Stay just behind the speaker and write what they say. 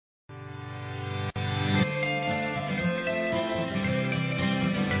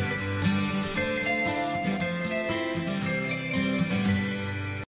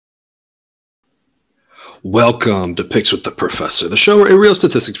Welcome to Picks with the Professor, the show where a real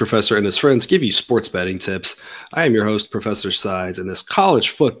statistics professor and his friends give you sports betting tips. I am your host, Professor Sides, and this college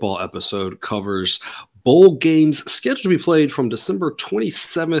football episode covers bowl games scheduled to be played from December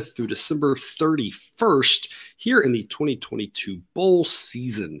 27th through December 31st here in the 2022 bowl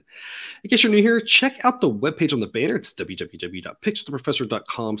season. In case you're new here, check out the webpage on the banner. It's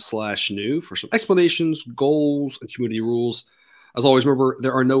www.pickswiththeprofessor.com/new for some explanations, goals, and community rules. As always, remember,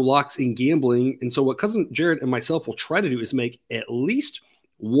 there are no locks in gambling. And so what Cousin Jared and myself will try to do is make at least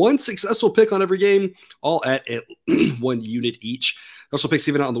one successful pick on every game, all at 1 unit each. Also picks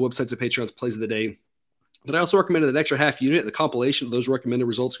given out on the websites of Patreon's Plays of the Day. But I also recommended an extra half unit. The compilation of those recommended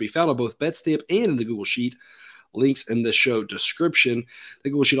results can be found on both Betstamp and in the Google Sheet. Links in the show description. The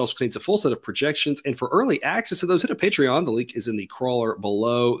Google Sheet also contains a full set of projections. And for early access to those, hit a Patreon. The link is in the crawler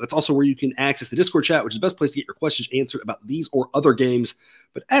below. That's also where you can access the Discord chat, which is the best place to get your questions answered about these or other games.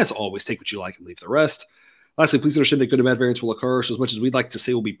 But as always, take what you like and leave the rest. Lastly, please understand that good and bad variance will occur. So as much as we'd like to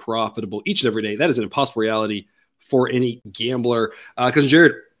say we'll be profitable each and every day, that is an impossible reality for any gambler. Because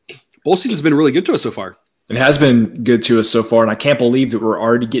Jared, bowl season's been really good to us so far. It has been good to us so far, and I can't believe that we're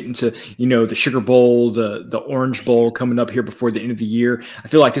already getting to, the Sugar Bowl, the Orange Bowl coming up here before the end of the year. I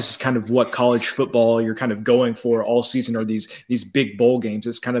feel like this is kind of what college football you're kind of going for all season, are these big bowl games.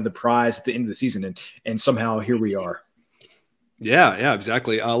 It's kind of the prize at the end of the season, and somehow here we are. Yeah,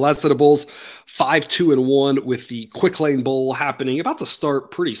 exactly. Last set of bowls, 5-2-1 with the Quick Lane Bowl happening, about to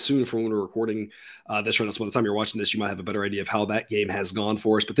start pretty soon from when we're recording this right now. So by the time you're watching this, you might have a better idea of how that game has gone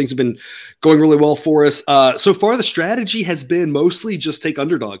for us. But things have been going really well for us. So far, the strategy has been mostly just take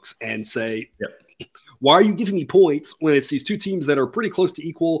underdogs and say, why are you giving me points when it's these two teams that are pretty close to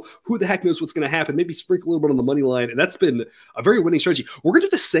equal? Who the heck knows what's going to happen? Maybe sprinkle a little bit on the money line. And that's been a very winning strategy. We're going to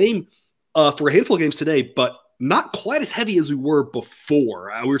do the same for a handful of games today, but not quite as heavy as we were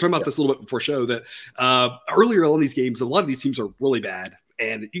before. We were talking about this a little bit before show that earlier on these games, a lot of these teams are really bad,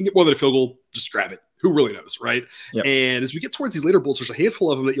 and you can get more than a field goal, just grab it. Who really knows, right? Yep. And as we get towards these later bowls, there's a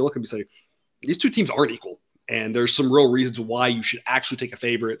handful of them that you look and say, these two teams aren't equal, and there's some real reasons why you should actually take a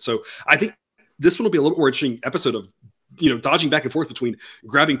favorite. So I think this one will be a little bit more interesting episode of dodging back and forth between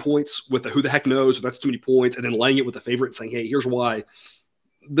grabbing points with the who the heck knows, if that's too many points, and then laying it with the favorite and saying, hey, here's why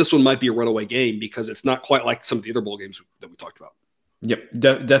this one might be a runaway game, because it's not quite like some of the other bowl games that we talked about.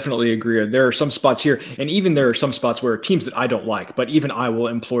 Yep, definitely agree. There are some spots here, and even there are some spots where teams that I don't like, but even I will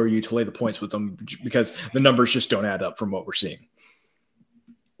implore you to lay the points with them because the numbers just don't add up from what we're seeing.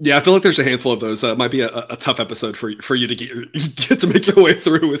 Yeah, I feel like there's a handful of those. It might be a tough episode for you to get to make your way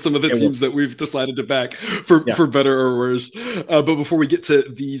through with some of the teams that we've decided to back for better or worse. But before we get to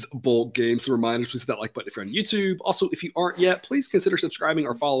these bowl games, some reminders, please hit that like button if you're on YouTube. Also, if you aren't yet, please consider subscribing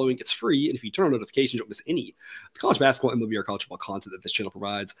or following. It's free, and if you turn on notifications, you don't miss any of the college basketball, MLB, or college football content that this channel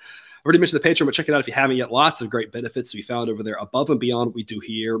provides. I already mentioned the Patreon, but check it out if you haven't yet. Lots of great benefits to be found over there above and beyond what we do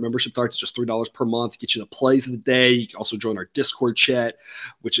here. Membership starts at just $3 per month. Get you the plays of the day. You can also join our Discord chat,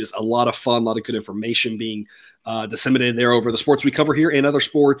 which is a lot of fun, a lot of good information being disseminated there over the sports we cover here and other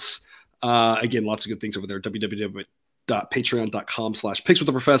sports. Again, lots of good things over there.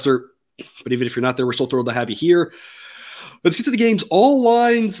 www.patreon.com/pickswiththeprofessor. But even if you're not there, we're still thrilled to have you here. Let's get to the games. All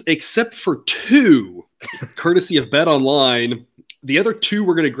lines except for two, courtesy of Bet Online. The other two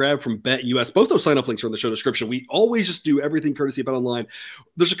we're going to grab from BetUS. Both those sign-up links are in the show description. We always just do everything courtesy of BetOnline.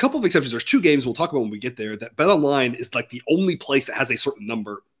 There's a couple of exceptions. There's two games we'll talk about when we get there that BetOnline is like the only place that has a certain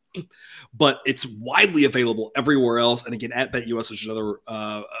number, but it's widely available everywhere else. And again, at BetUS, which is another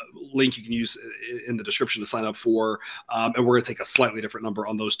link you can use in the description to sign up for. And we're going to take a slightly different number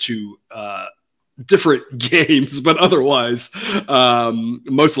on those two different games, but otherwise,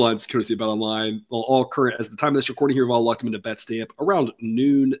 most lines courtesy of BetOnline. All current as the time of this recording here. We've all locked them into Betstamp around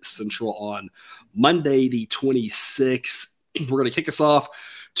noon Central on Monday, the 26th. We're going to kick us off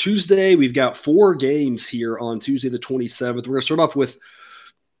Tuesday. We've got 4 games here on Tuesday, the 27th. We're going to start off with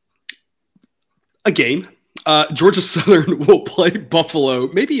a game. Georgia Southern will play Buffalo.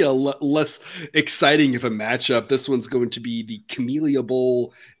 Maybe a less exciting of a matchup. This one's going to be the Camellia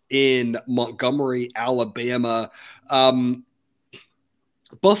Bowl in Montgomery, Alabama.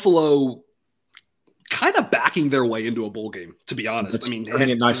 Buffalo kind of backing their way into a bowl game, to be honest. Putting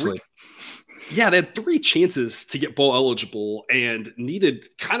it nicely. They had 3 chances to get bowl eligible and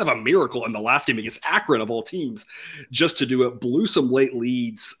needed kind of a miracle in the last game against Akron, of all teams, just to do it. Blew some late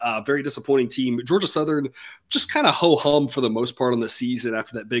leads. Very disappointing team. Georgia Southern just kind of ho-hum for the most part on the season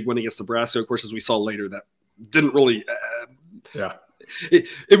after that big win against Nebraska. Of course, as we saw later, that didn't really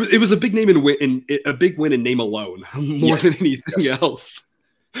It was a big name a big win in name alone more than anything else.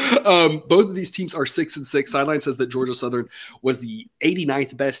 Both of these teams are 6-6. Sideline says that Georgia Southern was the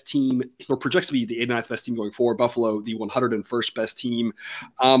 89th best team, or projects to be the 89th best team going forward. Buffalo, the 101st best team.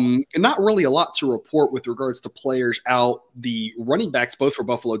 And not really a lot to report with regards to players out. The running backs, both for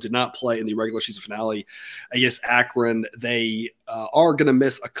Buffalo, did not play in the regular season finale against Akron. They are going to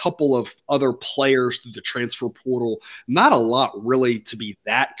miss a couple of other players through the transfer portal. Not a lot really to be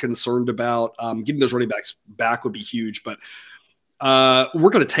that concerned about. Getting those running backs back would be huge, but we're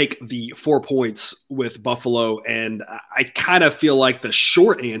going to take the 4 points with Buffalo, and I kind of feel like the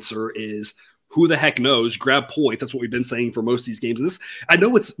short answer is who the heck knows? Grab points. That's what we've been saying for most of these games. And this, I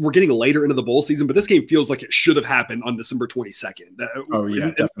know we're getting later into the bowl season, but this game feels like it should have happened on December 22nd. Oh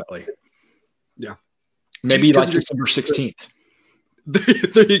yeah, definitely. Yeah, maybe like December 16th.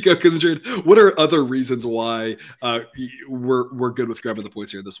 There you go, Cousin Jared. What are other reasons why we're good with grabbing the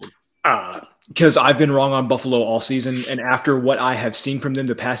points here in this one? Because I've been wrong on Buffalo all season, and after what I have seen from them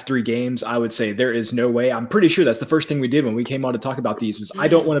the past 3 games, I would say there is no way. I'm pretty sure that's the first thing we did when we came on to talk about these is I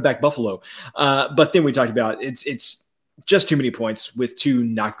don't want to back Buffalo. But then we talked about it's just too many points with 2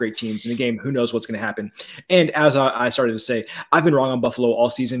 not great teams in a game. Who knows what's going to happen? And as I started to say, I've been wrong on Buffalo all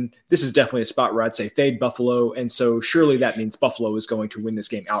season. This is definitely a spot where I'd say fade Buffalo. And so surely that means Buffalo is going to win this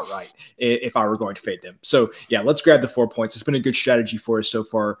game outright if I were going to fade them. So yeah, let's grab the 4 points. It's been a good strategy for us so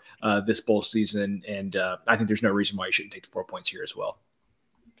far this bowl season. And I think there's no reason why you shouldn't take the 4 points here as well.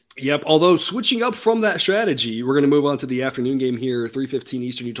 Yep. Although switching up from that strategy, we're going to move on to the afternoon game here, 3:15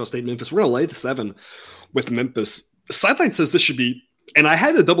 Eastern, Utah State, Memphis. We're going to lay the 7 with Memphis. Sideline says this should be, and I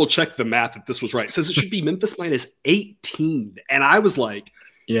had to double check the math that this was right. It says it should be Memphis minus 18. And I was like,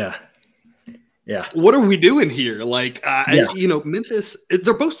 yeah. What are we doing here? Like, Memphis,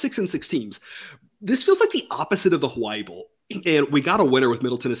 they're both 6-6 teams. This feels like the opposite of the Hawaii Bowl. And we got a winner with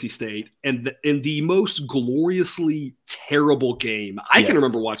Middle Tennessee State, and in the most gloriously terrible game I can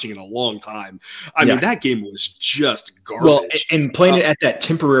remember watching in a long time. I mean, that game was just garbage. Well, and playing it at that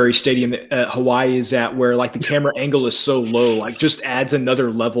temporary stadium that Hawaii is at, where like the camera angle is so low, like just adds another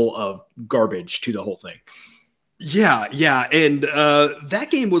level of garbage to the whole thing. Yeah. And that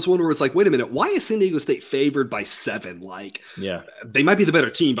game was one where it's like, wait a minute, why is San Diego State favored by 7? Like, they might be the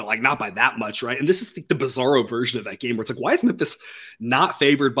better team, but like not by that much, right? And this is the bizarro version of that game where it's like, why is Memphis not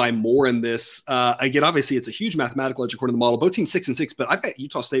favored by more in this? Again, obviously, it's a huge mathematical edge according to the model. Both teams 6-6, but I've got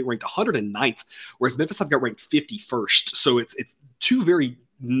Utah State ranked 109th, whereas Memphis I've got ranked 51st. So it's 2 very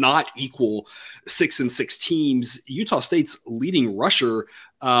not equal 6-6 teams. Utah State's leading rusher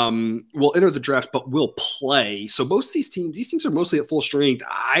will enter the draft, but will play. So most of these teams are mostly at full strength.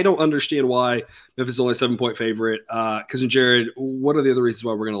 I don't understand why Memphis is only a 7-point favorite. Cousin Jared, what are the other reasons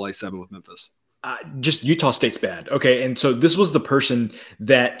why we're going to lay 7 with Memphis? Just Utah State's bad. Okay. And so this was the person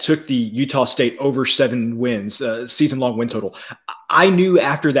that took the Utah State over 7 wins, season-long win total. I knew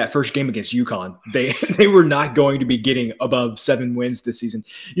after that first game against UConn, they were not going to be getting above 7 wins this season.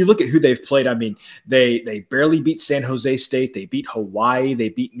 You look at who they've played. I mean, they barely beat San Jose State. They beat Hawaii. They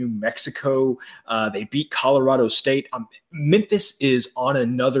beat New Mexico. They beat Colorado State. Memphis is on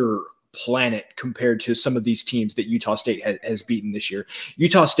another planet compared to some of these teams that Utah State has beaten this year.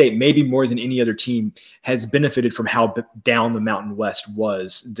 Utah State, maybe more than any other team, has benefited from how down the Mountain West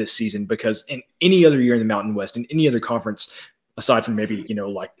was this season, because in any other year in the Mountain West, in any other conference, aside from maybe,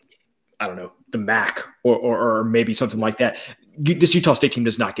 like, I don't know, the MAC or maybe something like that, this Utah State team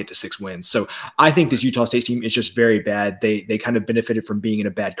does not get to 6 wins. So I think this Utah State team is just very bad. They kind of benefited from being in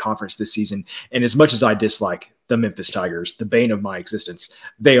a bad conference this season. And as much as I dislike the Memphis Tigers, the bane of my existence,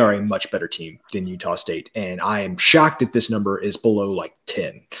 they are a much better team than Utah State. And I am shocked that this number is below like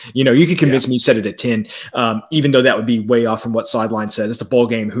 10. You can convince me, set it at 10, even though that would be way off from what Sideline says. It's a bowl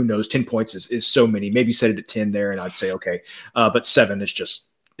game. Who knows? 10 points is so many. Maybe set it at 10 there, and I'd say, okay. But 7 is just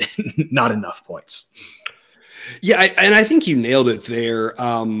not enough points. Yeah, and I think you nailed it there.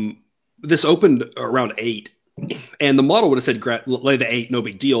 This opened around 8, and the model would have said lay the 8, no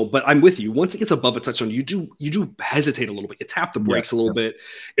big deal. But I'm with you. Once it gets above a touchdown, you do hesitate a little bit. You tap the brakes a little bit.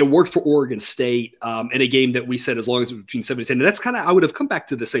 It worked for Oregon State in a game that we said as long as it was between 7 and 10. And that's kind of, I would have come back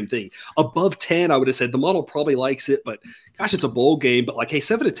to the same thing. Above 10, I would have said the model probably likes it, but gosh, it's a bowl game. But like, hey,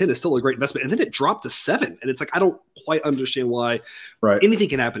 7 to 10 is still a great investment. And then it dropped to 7, and it's like I don't quite understand why. Right. Anything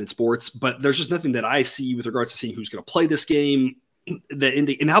can happen in sports, but there's just nothing that I see with regards to seeing who's going to play this game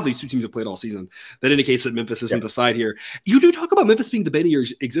and how these 2 teams have played all season that indicates that Memphis isn't the side here. You do talk about Memphis being the bane of your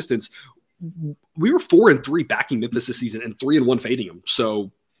existence. We were 4-3 backing Memphis this season and 3-1 fading them.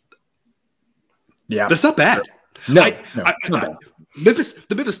 So yeah, that's not bad. No,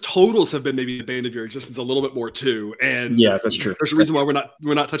 The Memphis totals have been maybe the bane of your existence a little bit more too, and yeah, that's true. There's a reason why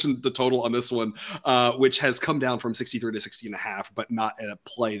we're not touching the total on this one, which has come down from 63 to 60.5, but not at a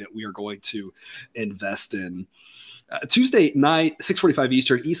play that we are going to invest in. Tuesday night, 6:45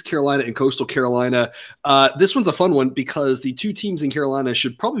 Eastern, East Carolina and Coastal Carolina. This one's a fun one because the two teams in Carolina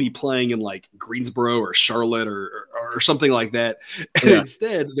should probably be playing in like Greensboro or Charlotte or something like that. And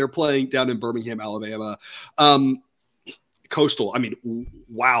instead, they're playing down in Birmingham, Alabama. Coastal, I mean,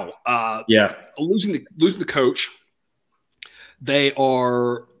 wow. Losing the coach. They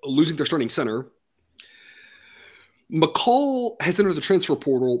are losing their starting center. McCall has entered the transfer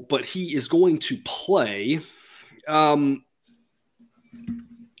portal, but he is going to play. I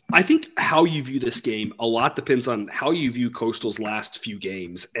think how you view this game a lot depends on how you view Coastal's last few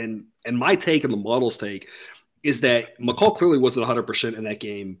games. And my take and the model's take is that McCall clearly wasn't 100% in that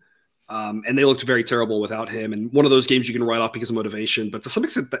game. And they looked very terrible without him. And one of those games you can write off because of motivation, but to some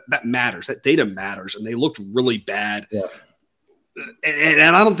extent that matters. That data matters. And they looked really bad. Yeah. And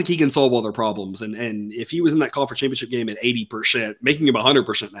I don't think he can solve all their problems. And if he was in that conference championship game at 80%, making him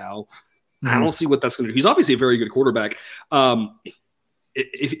 100% now, I don't see what that's going to do. He's obviously a very good quarterback.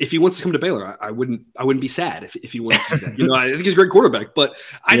 If he wants to come to Baylor, I wouldn't be sad if he wants to do that. You know, I think he's a great quarterback, but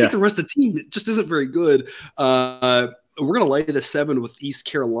I think the rest of the team just isn't very good. We're going to lay the 7 with East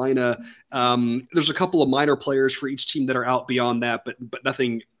Carolina. There's a couple of minor players for each team that are out beyond that, but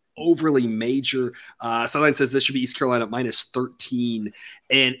nothing overly major. Sideline says this should be East Carolina minus 13,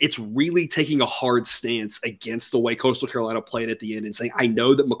 and it's really taking a hard stance against the way Coastal Carolina played at the end and saying, I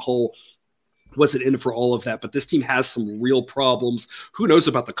know that McCall wasn't in for all of that, but this team has some real problems. Who knows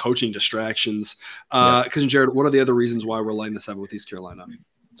about the coaching distractions? Because Jared, what are the other reasons why we're laying the 7 with East Carolina?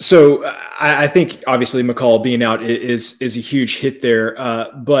 So I think obviously McCall being out is a huge hit there.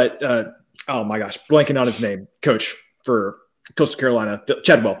 But oh my gosh, blanking on his name, coach for Coastal Carolina,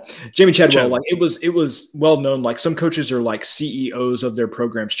 Jamie Chadwell. Like it was well known. Like some coaches are like CEOs of their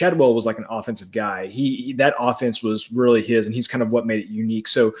programs. Chadwell was like an offensive guy. He that offense was really his, and he's kind of what made it unique.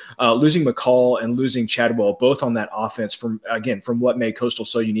 So losing McCall and losing Chadwell both on that offense from what made Coastal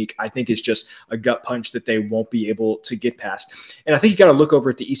so unique, I think is just a gut punch that they won't be able to get past. And I think you got to look over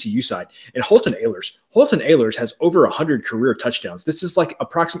at the ECU side and Holton Ahlers has over 100 career touchdowns. This is like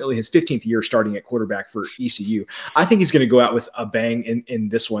approximately his 15th year starting at quarterback for ECU. I think he's going to go out with a bang in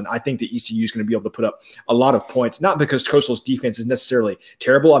this one. I think the ECU is going to be able to put up a lot of points, not because Coastal's defense is necessarily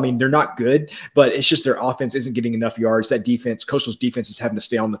terrible. I mean, they're not good, but it's just their offense isn't getting enough yards. That defense, Coastal's defense is having to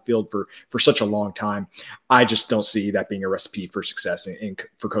stay on the field for such a long time. I just don't see that being a recipe for success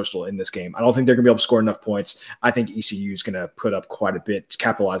for Coastal in this game. I don't think they're going to be able to score enough points. I think ECU is going to put up quite a bit,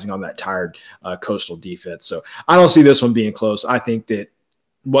 capitalizing on that tired Coastal defense. So I don't see this one being close. I think that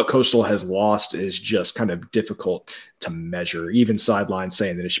what Coastal has lost is just kind of difficult to measure. Even sidelines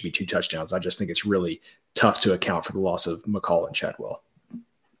saying that it should be 2 touchdowns. I just think it's really tough to account for the loss of McCall and Chadwell.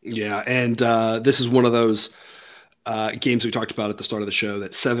 Yeah, and this is one of those games we talked about at the start of the show.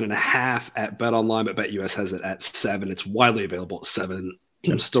 That 7.5 at BetOnline, but BetUS has it at 7. It's widely available at 7.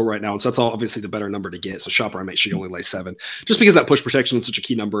 Still right now. And so that's obviously the better number to get. So shop around, make sure you only lay 7. Just because that push protection is such a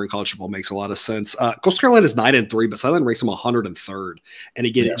key number in college football makes a lot of sense. Coastal Carolina is 9-3, but Sideline ranks them 103rd. And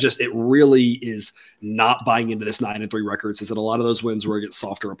again, it really is not buying into this 9-3 records. Is that a lot of those wins were against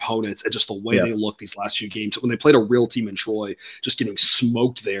softer opponents and just the way they look these last few games. When they played a real team in Troy, just getting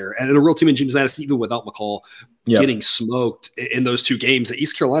smoked there. And then a real team in James Madison, even without McCall, getting smoked in those 2 games.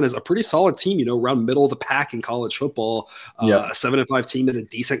 East Carolina is a pretty solid team, around middle of the pack in college football, a 7-5 team in a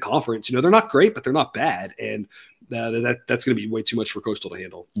decent conference. They're not great, but they're not bad. And that's going to be way too much for Coastal to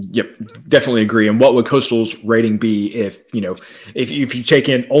handle. Yep, definitely agree. And what would Coastal's rating be if you take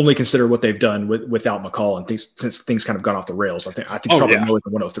in only consider what they've done without McCall and since things kind of gone off the rails? I think probably more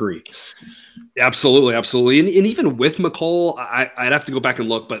than 103. Absolutely. And even with McCall, I'd have to go back and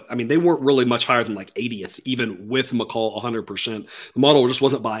look, but I mean, they weren't really much higher than like 80th, even with McCall 100%. The model just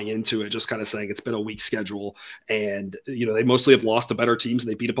wasn't buying into it, just kind of saying it's been a weak schedule. And, they mostly have lost to better teams and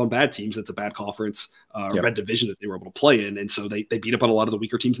they beat up on bad teams. It's a bad conference or bad division that they were able to play in. And so they beat up on a lot of the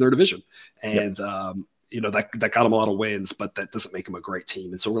weaker teams in their division. And, that got them a lot of wins, but that doesn't make them a great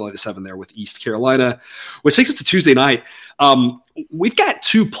team. And so we're like the 7 there with East Carolina, which takes us to Tuesday night. We've got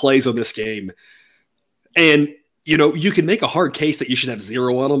 2 plays on this game. And, you can make a hard case that you should have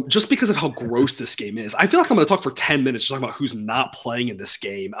 0 on them just because of how gross this game is. I feel like I'm going to talk for 10 minutes talking about who's not playing in this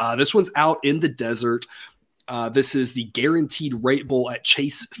game. This one's out in the desert. This is the Guaranteed Rate Bowl at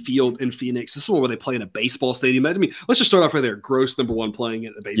Chase Field in Phoenix. This is one where they play in a baseball stadium. I mean, let's just start off right there. Gross, number 1, playing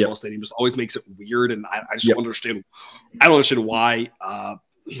at a baseball stadium just always makes it weird. And I just don't understand. I don't understand why.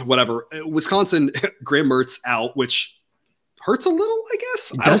 Whatever. Wisconsin, Graham Mertz out, which hurts a little, I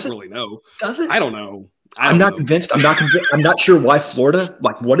guess. I don't really know. Does it? I don't know. I'm not convinced. I'm not convinced. I'm not sure why Florida,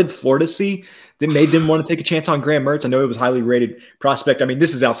 like what did Florida see that made them want to take a chance on Graham Mertz? I know it was highly rated prospect. I mean,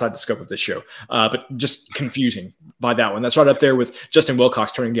 this is outside the scope of this show, but just confusing by that one. That's right up there with Justin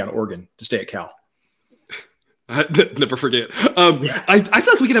Wilcox turning down Oregon to stay at Cal. Never forget. I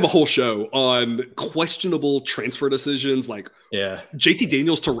feel like we can have a whole show on questionable transfer decisions, like JT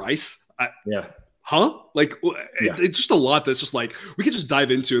Daniels to Rice. It's just a lot that's just like we could just dive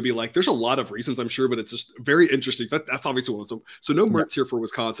into and be like, there's a lot of reasons, I'm sure, but it's just very interesting. That's obviously one of them. So no Mertz here for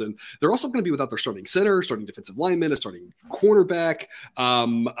Wisconsin. They're also going to be without their starting center, starting defensive lineman, a starting cornerback,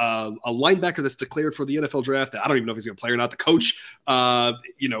 a linebacker that's declared for the NFL draft. I don't even know if he's going to play or not. The coach,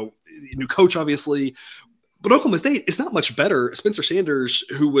 new coach, obviously. But Oklahoma State is not much better. Spencer Sanders,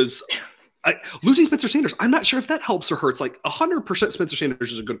 who was losing Spencer Sanders, I'm not sure if that helps or hurts. Like 100% Spencer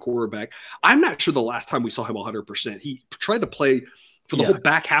Sanders is a good quarterback. I'm not sure the last time we saw him 100%. He tried to play for the whole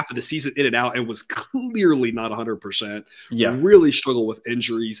back half of the season in and out and was clearly not 100%. Really struggled with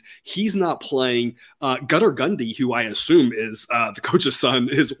injuries. He's not playing. Gunnar Gundy, who I assume is the coach's son,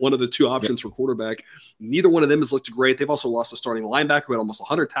 is one of the two options for quarterback. Neither one of them has looked great. They've also lost a starting linebacker who had almost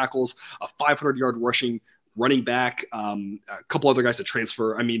 100 tackles, a 500-yard rushing running back, a couple other guys to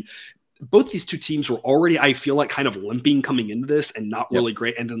transfer. I mean, both these two teams were already, I feel like, kind of limping coming into this and not really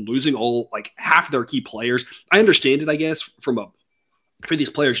great. And then losing half of their key players. I understand it, I guess, for these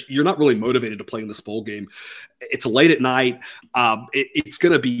players, you're not really motivated to play in this bowl game. It's late at night. It's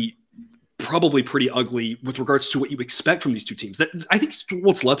going to be probably pretty ugly with regards to what you expect from these two teams. That I think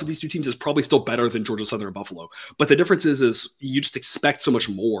what's left of these two teams is probably still better than Georgia Southern and Buffalo. But the difference is you just expect so much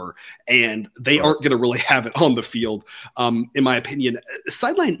more, and they aren't going to really have it on the field. In my opinion,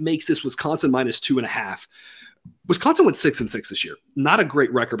 Sideline makes this Wisconsin -2.5. Wisconsin went 6-6 this year. Not a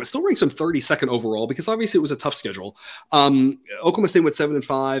great record, but still ranks them 32nd overall because obviously it was a tough schedule. Oklahoma State went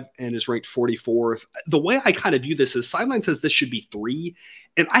 7-5 and is ranked 44th. The way I kind of view this is Sideline says this should be 3,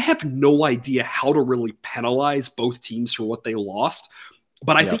 and I have no idea how to really penalize both teams for what they lost,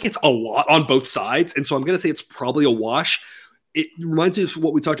 but I think it's a lot on both sides, and so I'm going to say it's probably a wash. It reminds me of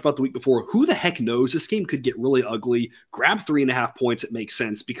what we talked about the week before. Who the heck knows? This game could get really ugly. Grab 3.5 points. It makes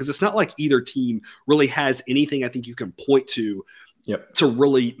sense because it's not like either team really has anything I think you can point to to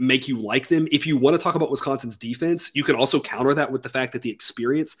really make you like them. If you want to talk about Wisconsin's defense, you can also counter that with the fact that the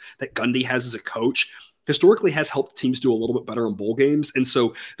experience that Gundy has as a coach historically has helped teams do a little bit better in bowl games. And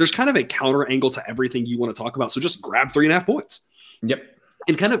so there's kind of a counter angle to everything you want to talk about. So just grab 3.5 points.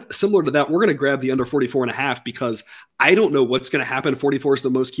 And kind of similar to that, we're going to grab the under 44.5 because I don't know what's going to happen. 44 is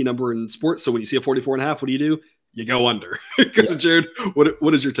the most key number in sports. So when you see a 44.5, what do? You go under. Because Jared,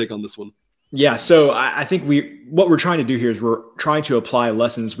 what is your take on this one? Yeah, so I think what we're trying to do here is we're trying to apply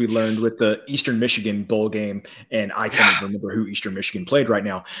lessons we learned with the Eastern Michigan bowl game, and I can't even remember who Eastern Michigan played right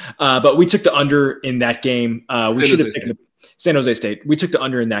now. But we took the under in that game. We should have taken San Jose State. We took the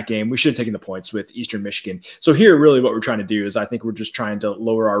under in that game. We should have taken the points with Eastern Michigan. So here, really what we're trying to do is I think we're just trying to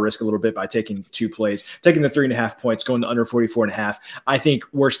lower our risk a little bit by taking 2 plays, taking the 3.5 points, going to under 44.5. I think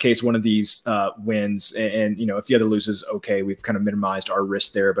worst case, one of these wins. And if the other loses, okay, we've kind of minimized our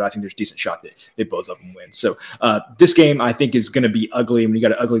risk there, but I think there's a decent shot that both of them win. So this game I think is going to be ugly. When you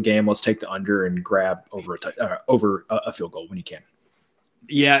got an ugly game, let's take the under and grab over a field goal when you can.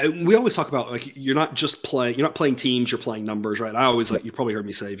 Yeah, we always talk about you're not playing teams, you're playing numbers, right? I always you probably heard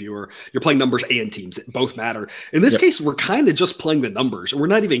me say, viewer, you're playing numbers and teams. It both matter. In this case, we're kind of just playing the numbers, and we're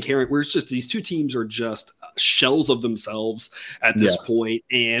not even caring. We're just these two teams are just shells of themselves at this point,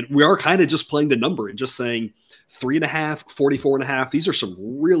 and we are kind of just playing the number and just saying 3.5, 44.5. These are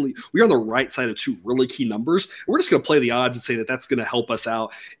we're on the right side of two really key numbers. We're just going to play the odds and say that that's going to help us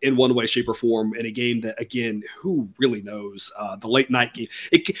out in one way, shape, or form in a game that, again, who really knows? The late night game.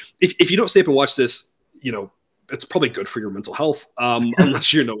 If you don't stay up and watch this, it's probably good for your mental health,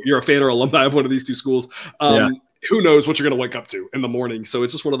 unless you're a fan or alumni of one of these two schools. Who knows what you're going to wake up to in the morning? So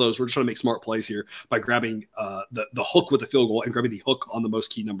it's just one of those. We're just trying to make smart plays here by grabbing the hook with the field goal and grabbing the hook on the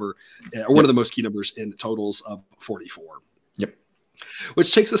most key number, or one of the most key numbers in totals of 44.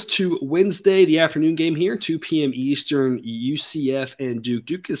 Which takes us to Wednesday, the afternoon game here, 2 p.m. Eastern, UCF and Duke.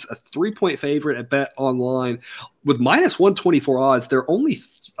 Duke is a 3-point favorite at Bet Online with -124 odds. They're only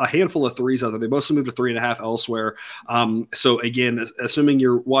a handful of threes out there. They mostly moved to 3.5 elsewhere. So again, assuming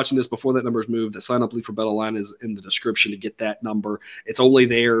you're watching this before that number's moved, the sign up link for Bet Online is in the description to get that number. It's only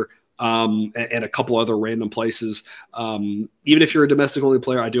there and a couple other random places. Even if you're a domestic only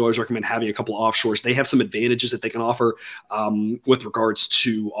player, I do always recommend having a couple offshores. They have some advantages that they can offer with regards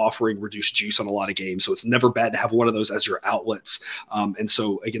to offering reduced juice on a lot of games. So it's never bad to have one of those as your outlets. And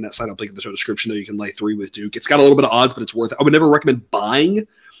so again, that sign up link in the show description there, you can lay 3 with Duke. It's got a little bit of odds, but it's worth it. I would never recommend buying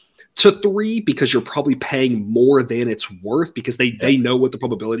to 3 because you're probably paying more than it's worth because they know what the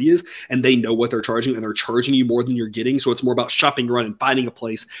probability is and they know what they're charging and they're charging you more than you're getting. So it's more about shopping around and finding a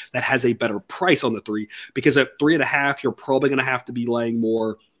place that has a better price on the 3 because at 3.5, you're probably going to have to be laying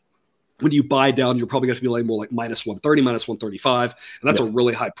more. When you buy down, you're probably going to be laying more like minus 130, minus 135, and that's a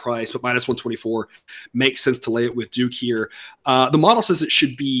really high price, but minus 124 makes sense to lay it with Duke here. The model says it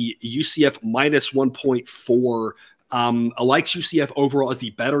should be UCF minus 1.4. I like UCF overall as the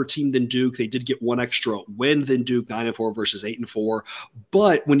better team than Duke. They did get one extra win than Duke, 9-4 versus 8-4.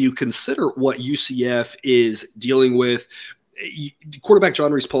 But when you consider what UCF is dealing with, quarterback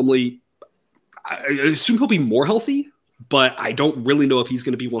John Reese Plumlee, I assume he'll be more healthy, but I don't really know if he's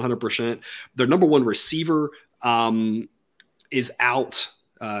going to be 100%. Their number one receiver is out.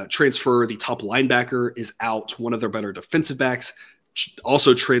 Transfer, the top linebacker is out. One of their better defensive backs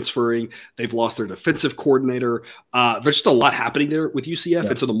also transferring. They've lost their defensive coordinator. There's just a lot happening there with UCF.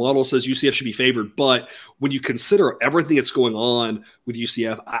 And so the model says UCF should be favored. But when you consider everything that's going on with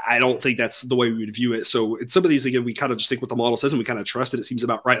UCF, I don't think that's the way we would view it. So in some of these, again, we kind of just think what the model says and we kind of trust it. It seems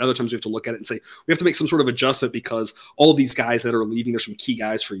about right. Other times we have to look at it and say, we have to make some sort of adjustment because all of these guys that are leaving, there's some key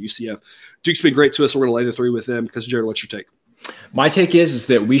guys for UCF. Duke's been great to us. So we're going to lay the 3 with them. Because Jared, what's your take? My take is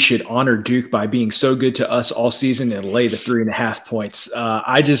that we should honor Duke by being so good to us all season and lay the 3.5 points.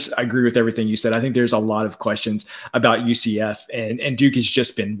 I just agree with everything you said. I think there's a lot of questions about UCF, and Duke has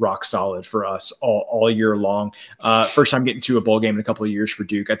just been rock solid for us all year long. First time getting to a bowl game in a couple of years for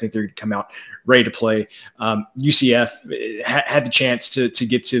Duke. I think they're going to come out ready to play. UCF had the chance to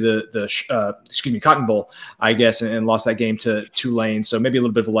get to the Cotton Bowl, I guess, and lost that game to Tulane. So maybe a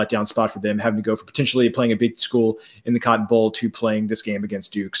little bit of a letdown spot for them, having to go from potentially playing a big school in the Cotton Bowl to playing this game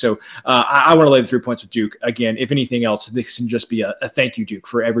against Duke. So I want to lay the 3 points with Duke. Again, if anything else, this can just be a thank you, Duke,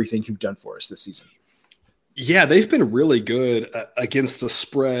 for everything you've done for us this season. Yeah, they've been really good against the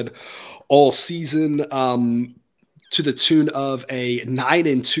spread all season. To the tune of a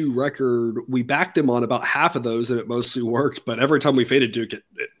 9-2 record. We backed them on about half of those and it mostly worked, but every time we faded Duke, it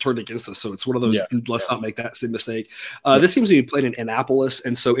turned against us. So it's one of those, let's not make that same mistake. This seems to be played in Annapolis.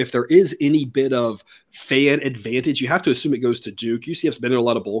 And so if there is any bit of fan advantage, you have to assume it goes to Duke. UCF's been in a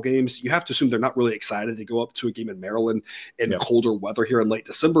lot of bowl games. You have to assume they're not really excited to go up to a game in Maryland in colder weather here in late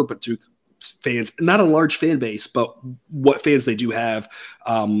December, but Duke fans, not a large fan base, but what fans they do have,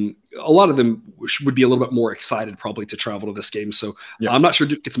 a lot of them would be a little bit more excited probably to travel to this game. So I'm not sure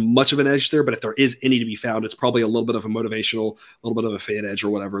Duke gets much of an edge there, but if there is any to be found, it's probably a little bit of a motivational, a little bit of a fan edge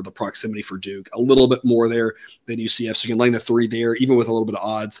or whatever, the proximity for Duke, a little bit more there than UCF. So you can lay the 3 there, even with a little bit of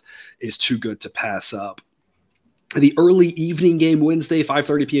odds, is too good to pass up. The early evening game Wednesday,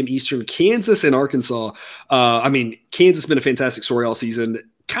 5:30 p.m. Eastern, Kansas and Arkansas. Kansas has been a fantastic story all season.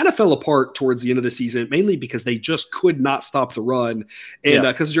 Kind of fell apart towards the end of the season, mainly because they just could not stop the run. And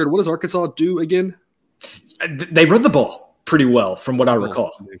because Jared, what does Arkansas do again? They run the ball pretty well, from what I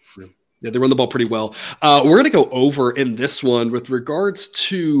recall. Yeah, they run the ball pretty well. We're going to go over in this one with regards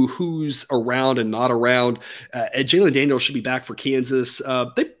to who's around and not around. Jalen Daniels should be back for Kansas.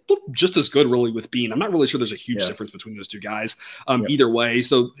 They look just as good, really, with Bean. I'm not really sure there's a huge difference between those two guys either way.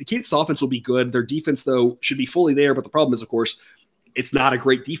 So the Kansas offense will be good. Their defense, though, should be fully there. But the problem is, of course, it's not a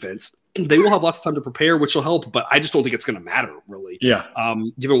great defense. They will have lots of time to prepare, which will help, but I just don't think it's going to matter, really. Yeah.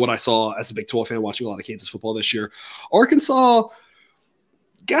 Given what I saw as a Big 12 fan watching a lot of Kansas football this year. Arkansas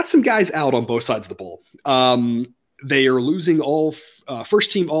got some guys out on both sides of the ball. They are losing all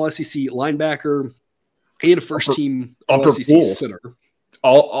first-team All-SEC linebacker and first-team All-SEC center.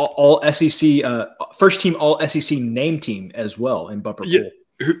 All SEC, first-team All-SEC name team as well in Bumper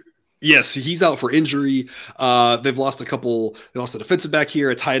Pool. Yes, he's out for injury. They've lost a couple. They lost a defensive back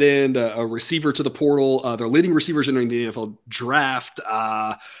here, a tight end, a receiver to the portal. Their leading receivers entering the NFL draft.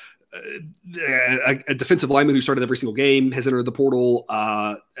 A defensive lineman who started every single game has entered the portal.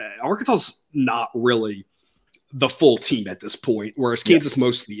 Arkansas's not really the full team at this point, whereas Kansas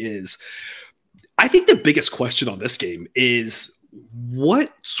mostly is. I think the biggest question on this game is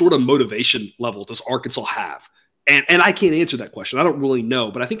what sort of motivation level does Arkansas have? And I can't answer that question. I don't really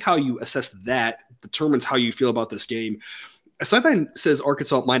know, but I think how you assess that determines how you feel about this game. A sideline says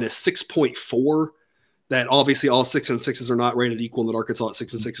Arkansas minus 6.4. That obviously all 6 and 6s are not rated equal, and that Arkansas at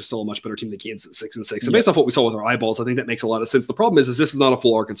 6 and 6 is still a much better team than Kansas at 6 and 6. And based off what we saw with our eyeballs, I think that makes a lot of sense. The problem is this is not a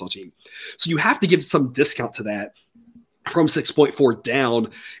full Arkansas team, so you have to give some discount to that from 6.4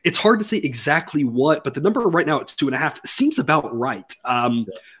 down. It's hard to say exactly what, but the number right now it's 2.5 seems about right.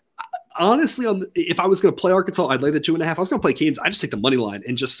 Honestly, if I was going to play Arkansas, I'd lay the 2.5. I was going to play Kansas, I just take the money line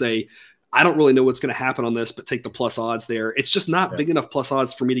and just say, I don't really know what's going to happen on this, but take the plus odds there. It's just not big enough plus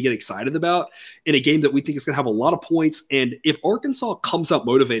odds for me to get excited about in a game that we think is going to have a lot of points. And if Arkansas comes out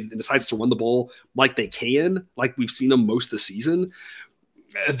motivated and decides to run the ball like they can, like we've seen them most of the season,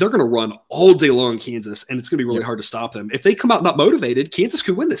 they're going to run all day long Kansas, and it's going to be really hard to stop them. If they come out not motivated, Kansas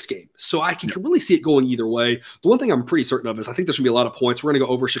could win this game. So I can really see it going either way. The one thing I'm pretty certain of is I think there's going to be a lot of points. We're going to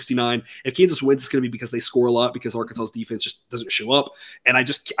go over 69. If Kansas wins, it's going to be because they score a lot because Arkansas's defense just doesn't show up. And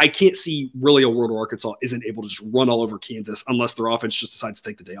I can't see really a world where Arkansas isn't able to just run all over Kansas unless their offense just decides to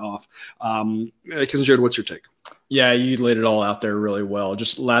take the day off. Cousin Jared, what's your take? Yeah, you laid it all out there really well.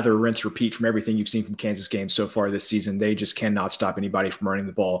 Just lather, rinse, repeat from everything you've seen from Kansas games so far this season. They just cannot stop anybody from running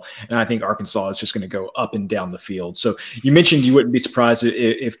the ball. And I think Arkansas is just going to go up and down the field. So you mentioned you wouldn't be surprised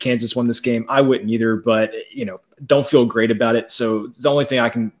if Kansas won this game. I wouldn't either, but, don't feel great about it. So the only thing I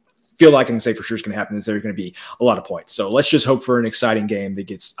can say for sure is going to happen is there's going to be a lot of points. So let's just hope for an exciting game that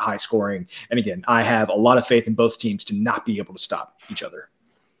gets high scoring. And again, I have a lot of faith in both teams to not be able to stop each other.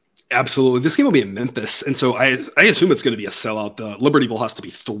 Absolutely. This game will be in Memphis, and so I assume it's going to be a sellout. The Liberty Bowl has to be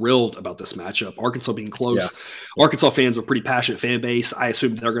thrilled about this matchup. Arkansas being close. Yeah. Arkansas fans are a pretty passionate fan base. I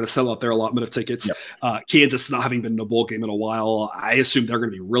assume they're going to sell out their allotment of tickets. Yep. Kansas, not having been in a bowl game in a while, I assume they're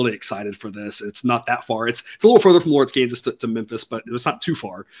going to be really excited for this. It's not that far. It's a little further from Lawrence, Kansas to Memphis, but it's not too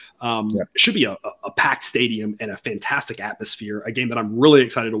far. It should be a packed stadium and a fantastic atmosphere, a game that I'm really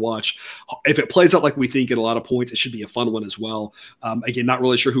excited to watch. If it plays out like we think at a lot of points, it should be a fun one as well. Again, not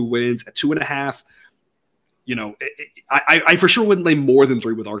really sure who wins. At 2.5, I for sure wouldn't lay more than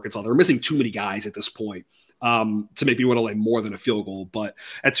 3 with Arkansas. They're missing too many guys at this point to make me want to lay more than a field goal. But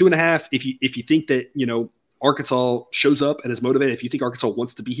at 2.5, if you think that Arkansas shows up and is motivated, if you think Arkansas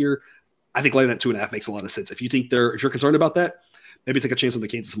wants to be here, I think laying that 2.5 makes a lot of sense. If you're concerned about that, maybe take a chance on the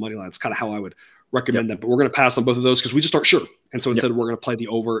Kansas money line. It's kind of how I would recommend that. But we're going to pass on both of those because we just aren't sure. And so instead, we're going to play the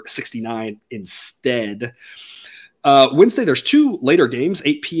over 69 instead. Wednesday, there's 2 later games,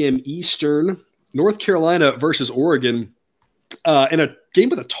 8 p.m. Eastern, North Carolina versus Oregon, and a game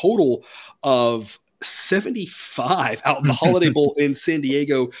with a total of 75 out in the Holiday Bowl in San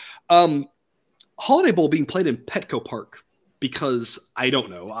Diego. Holiday Bowl being played in Petco Park because I don't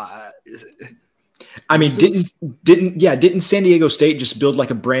know. Didn't San Diego State just build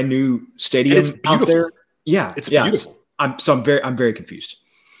like a brand new stadium out there? Yeah, it's beautiful. I'm very confused.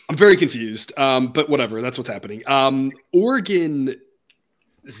 I'm very confused, but whatever. That's what's happening. Oregon's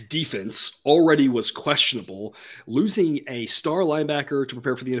defense already was questionable, losing a star linebacker to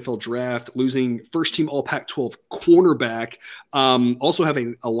prepare for the NFL draft, losing first-team All-Pac-12 cornerback, also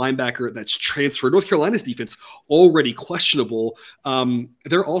having a linebacker that's transferred. North Carolina's defense already questionable.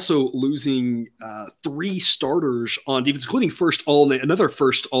 They're also losing 3 starters on defense, including another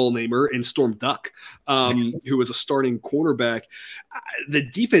first All-Namer in Storm Duck, who was a starting cornerback. The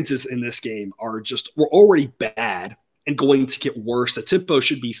defenses in this game were already bad and going to get worse. The tempo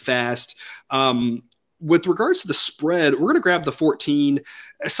should be fast. With regards to the spread, we're going to grab the 14.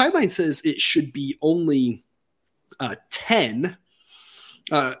 Sideline says it should be only 10.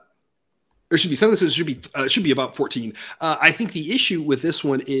 Sideline says it should be about 14. I think the issue with this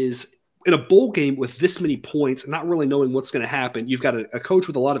one is in a bowl game with this many points, not really knowing what's going to happen. You've got a coach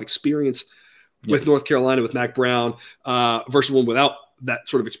with a lot of experience with North Carolina, with Mack Brown, versus one without that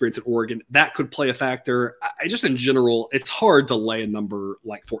sort of experience at Oregon. That could play a factor. In general, it's hard to lay a number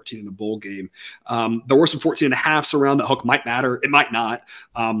like 14 in a bowl game. There were some 14.5s around. That hook might matter. It might not.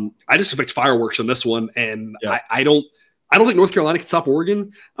 I just expect fireworks on this one. And I don't think North Carolina can stop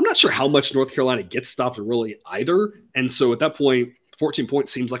Oregon. I'm not sure how much North Carolina gets stopped really either. And so at that point, 14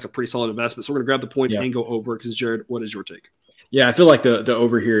 points seems like a pretty solid investment. So we're going to grab the points and go over because Jared, what is your take? Yeah, I feel like the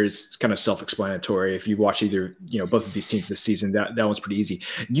over here is kind of self-explanatory. If you've watched either, both of these teams this season, that one's pretty easy.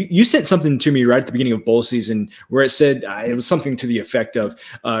 You sent something to me right at the beginning of bowl season where it said it was something to the effect of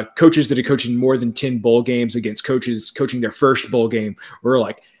coaches that are coaching more than 10 bowl games against coaches coaching their first bowl game were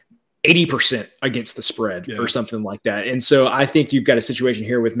like 80% against the spread or something like that. And so I think you've got a situation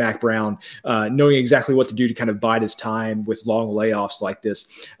here with Mack Brown knowing exactly what to do to kind of bide his time with long layoffs like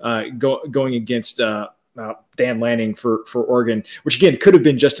this, going against Dan Lanning for Oregon, which again could have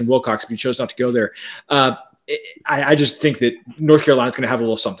been Justin Wilcox, but he chose not to go there. I just think that North Carolina's going to have a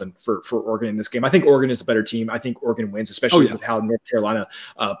little something for Oregon in this game. I think Oregon is the better team. I think Oregon wins, especially with how North Carolina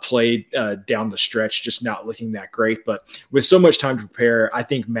played down the stretch, just not looking that great. But with so much time to prepare, I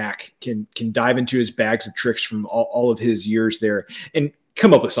think Mack can dive into his bags of tricks from all of his years there. And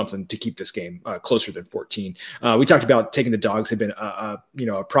come up with something to keep this game closer than 14. We talked about taking the dogs have been a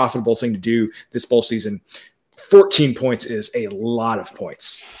profitable thing to do this bowl season. 14 points is a lot of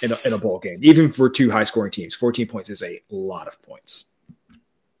points in a bowl game, even for two high scoring teams. 14 points is a lot of points.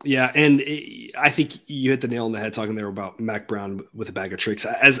 Yeah, and I think you hit the nail on the head talking there about Mack Brown with a bag of tricks.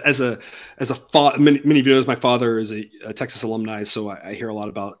 Many of you know, my father is a Texas alumni, so I hear a lot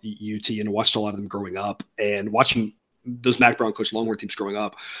about UT and watched a lot of them growing up. And watching those Mack Brown coach Longhorn teams growing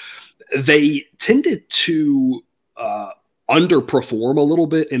up, they tended to underperform a little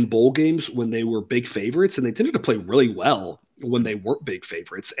bit in bowl games when they were big favorites, and they tended to play really well when they weren't big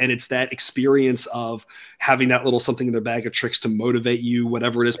favorites. And it's that experience of having that little something in their bag of tricks to motivate you,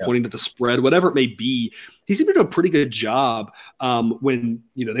 whatever it is, pointing to the spread, whatever it may be. He seemed to do a pretty good job when,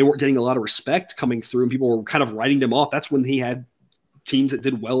 they weren't getting a lot of respect coming through and people were kind of writing them off. That's when he had teams that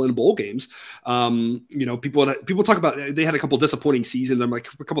did well in bowl games. People talk about, they had a couple of disappointing seasons. I'm like,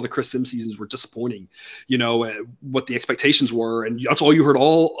 a couple of the Chris Sims seasons were disappointing, what the expectations were. And that's all you heard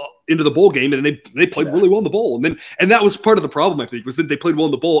all into the bowl game. And they played really well in the bowl. And that was part of the problem, I think, was that they played well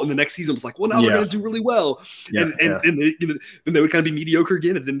in the bowl. And the next season was like, well, now they're going to do really well. Then they would kind of be mediocre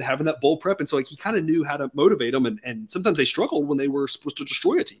again and then having that bowl prep. And so he kind of knew how to motivate them. And sometimes they struggled when they were supposed to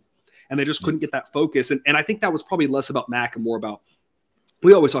destroy a team and they just couldn't get that focus. And I think that was probably less about Mack and more about,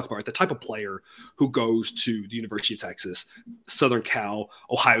 we always talk about the type of player who goes to the University of Texas, Southern Cal,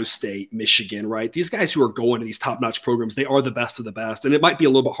 Ohio State, Michigan, right? These guys who are going to these top-notch programs, they are the best of the best. And it might be a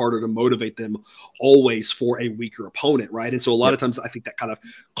little bit harder to motivate them always for a weaker opponent, right? And so a lot of times I think that kind of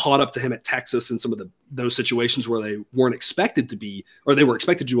caught up to him at Texas in some of those situations where they weren't expected to be, or they were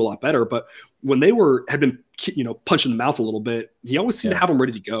expected to do a lot better. But when they had been punched in the mouth a little bit, he always seemed to have them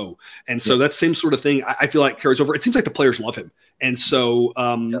ready to go. And so that same sort of thing, I feel like carries over. It seems like the players love him. And so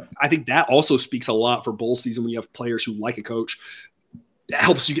I think that also speaks a lot for bowl season when you have players who like a coach. It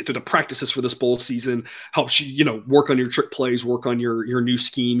helps you get through the practices for this bowl season, helps you, work on your trick plays, work on your new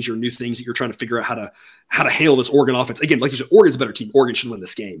schemes, your new things that you're trying to figure out how to handle this Oregon offense. Again, like you said, Oregon's a better team. Oregon should win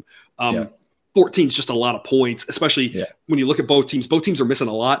this game. 14 is just a lot of points, especially when you look at both teams. Both teams are missing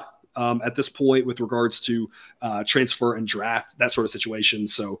a lot at this point with regards to transfer and draft, that sort of situation.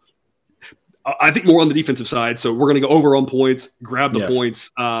 So I think more on the defensive side. So we're going to go over on points, grab the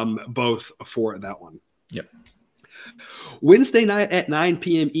points, both for that one. Yep. Wednesday night at 9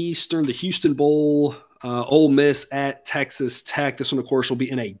 p.m. Eastern, the Houston Bowl, Ole Miss at Texas Tech. This one, of course, will be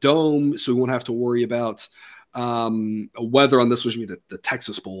in a dome, so we won't have to worry about weather on this, which would be the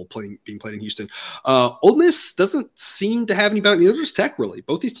Texas Bowl being played in Houston. Ole Miss doesn't seem to have any better. Neither does Tech, really.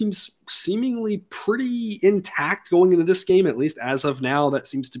 Both these teams seemingly pretty intact going into this game, at least as of now. That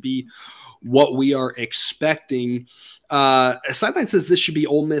seems to be what we are expecting. Sideline says this should be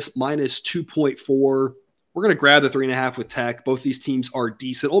Ole Miss minus 2.4. We're going to grab the 3.5 with Tech. Both these teams are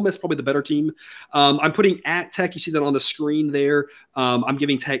decent. Ole Miss probably the better team. I'm putting at Tech. You see that on the screen there. I'm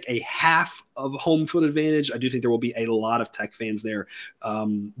giving Tech a half of home field advantage. I do think there will be a lot of Tech fans there.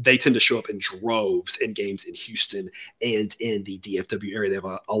 They tend to show up in droves in games in Houston and in the DFW area. They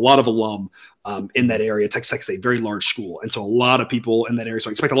have a lot of alum in that area. Texas Tech is a very large school, and so a lot of people in that area. So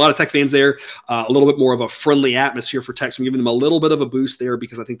I expect a lot of Tech fans there. A little bit more of a friendly atmosphere for Tech. So I'm giving them a little bit of a boost there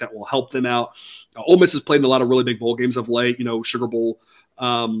because I think that will help them out. Ole Miss has played in a lot of really big bowl games of late. Sugar Bowl.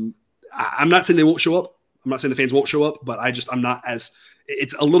 I'm not saying they won't show up. I'm not saying the fans won't show up, but I'm not as.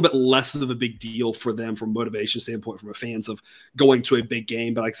 It's a little bit less of a big deal for them from a motivation standpoint, from a fans of going to a big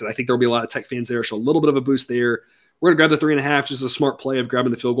game. But like I said, I think there'll be a lot of Tech fans there, so a little bit of a boost there. We're going to grab the 3.5, just a smart play of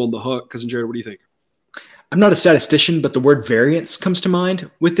grabbing the field goal in the hook. Cousin Jared, what do you think? I'm not a statistician, but the word variance comes to mind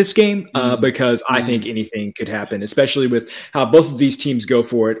with this game because I think anything could happen, especially with how both of these teams go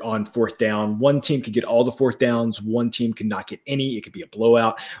for it on fourth down. One team could get all the fourth downs. One team could not get any. It could be a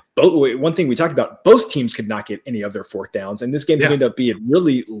blowout. One thing we talked about, both teams could not get any of their fourth downs, and this game could end up being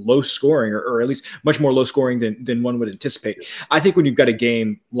really low scoring or at least much more low scoring than one would anticipate. I think when you've got a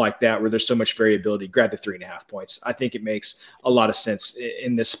game like that where there's so much variability, grab the 3.5 points. I think it makes a lot of sense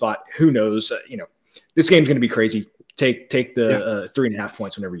in this spot. Who knows? This game's going to be crazy. Take the 3.5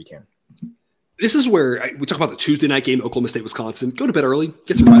 points whenever you can. This is where we talk about the Tuesday night game, Oklahoma State, Wisconsin. Go to bed early,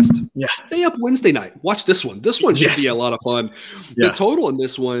 get some rest. Yeah. Stay up Wednesday night. Watch this one. This one should be a lot of fun. Yeah. The total in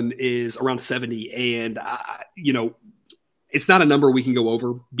this one is around 70. And, it's not a number we can go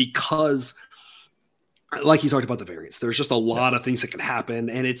over because – like you talked about the variance, there's just a lot of things that can happen.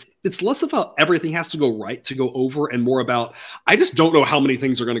 And it's less about everything has to go right to go over and more about, I just don't know how many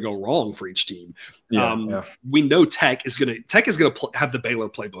things are going to go wrong for each team. We know Tech is going to have the Baylor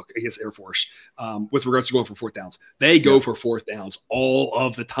playbook against Air Force with regards to going for fourth downs. They go for fourth downs all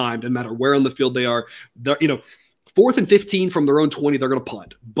of the time, no matter where on the field they are. 4th and 15 from their own 20, they're going to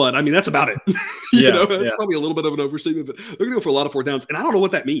punt. But, I mean, that's about it. That's probably a little bit of an overstatement, but they're going to go for a lot of 4th downs. And I don't know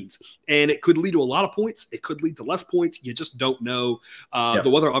what that means. And it could lead to a lot of points. It could lead to less points. You just don't know. The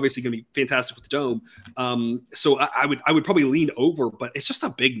weather obviously going to be fantastic with the dome. So I would probably lean over, but it's just a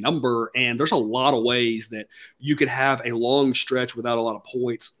big number. And there's a lot of ways that you could have a long stretch without a lot of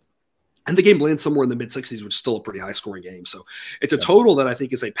points. And the game lands somewhere in the mid-60s, which is still a pretty high-scoring game. So it's a total that I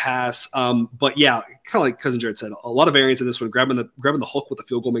think is a pass. But, yeah, kind of like Cousin Jared said, a lot of variance in this one. Grabbing the hook with the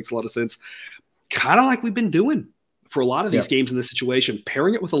field goal makes a lot of sense. Kind of like we've been doing for a lot of these games in this situation.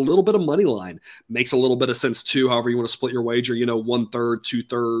 Pairing it with a little bit of money line makes a little bit of sense, too, however you want to split your wager. 1/3,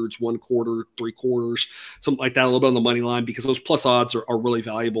 2/3, 1/4, 3/4, something like that, a little bit on the money line, because those plus odds are really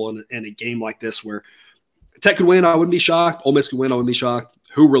valuable in a game like this where Tech could win. I wouldn't be shocked. Ole Miss could win. I wouldn't be shocked.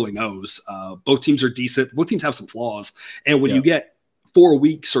 Who really knows? Both teams are decent. Both teams have some flaws. And when you get 4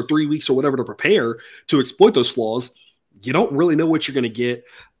 weeks or 3 weeks or whatever to prepare to exploit those flaws, you don't really know what you're going to get.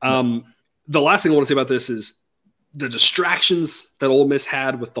 The last thing I want to say about this is the distractions that Ole Miss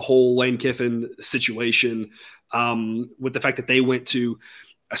had with the whole Lane Kiffin situation, with the fact that they went to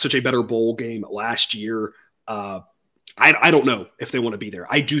such a better bowl game last year. I don't know if they want to be there.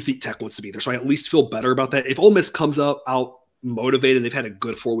 I do think Tech wants to be there, so I at least feel better about that. If Ole Miss comes out motivated, they've had a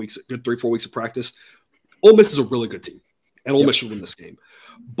good 4 weeks, good 3-4 weeks of practice. Ole Miss is a really good team, and Ole Miss should win this game.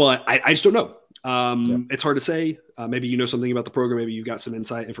 But I just don't know. It's hard to say. Maybe you know something about the program. Maybe you've got some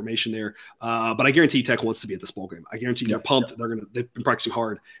insight information there. But I guarantee Tech wants to be at this bowl game. I guarantee they're pumped. They've been practicing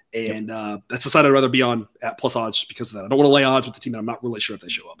hard, and that's the side I'd rather be on at plus odds just because of that. I don't want to lay odds with the team that I'm not really sure if they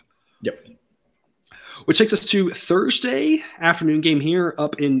show up. Which takes us to Thursday afternoon game here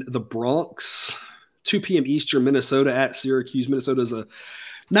up in the Bronx, 2 p.m. Eastern, Minnesota at Syracuse. Minnesota is a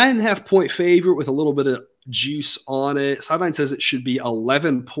 9.5-point favorite with a little bit of juice on it. Sideline says it should be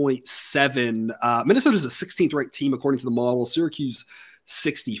 11.7. Minnesota is the 16th ranked team according to the model. Syracuse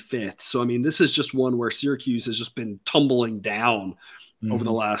 65th. So, I mean, this is just one where Syracuse has just been tumbling down over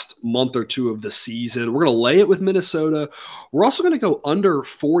the last month or two of the season. We're going to lay it with Minnesota. We're also going to go under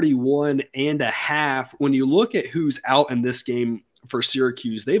 41.5. When you look at who's out in this game for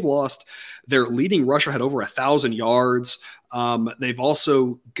Syracuse, they've lost their leading rusher, had over 1,000 yards. They've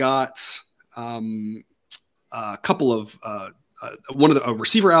also got a couple of a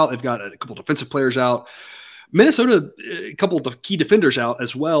receiver out. They've got a couple of defensive players out. Minnesota, a couple of key defenders out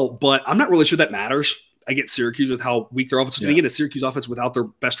as well, but I'm not really sure that matters. I get Syracuse with how weak their offense is. They get a Syracuse offense without their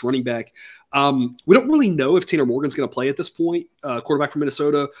best running back. We don't really know if Tanner Morgan's going to play at this point, quarterback from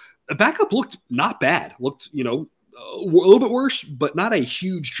Minnesota. The backup looked not bad. Looked, a little bit worse, but not a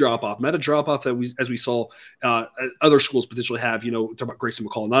huge drop-off. Not a drop-off that as we saw other schools potentially have, talk about Grayson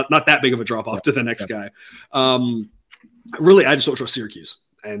McCall. Not that big of a drop-off to the next guy. Really, I just don't trust Syracuse.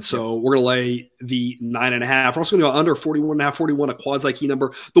 And so we're going to lay the 9.5. We're also going to go under 41.5, 41, a quasi-key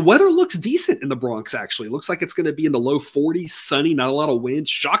number. The weather looks decent in the Bronx, actually. It looks like it's going to be in the low 40s, sunny, not a lot of wind,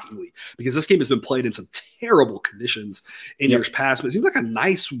 shockingly, because this game has been played in some terrible conditions in years past. But it seems like a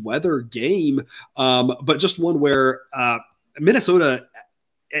nice weather game, but just one where Minnesota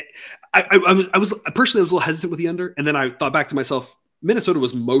I was personally a little hesitant with the under, and then I thought back to myself, Minnesota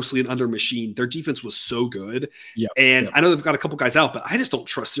was mostly an under machine. Their defense was so good. I know they've got a couple guys out, but I just don't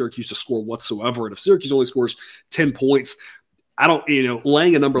trust Syracuse to score whatsoever. And if Syracuse only scores 10 points, I don't,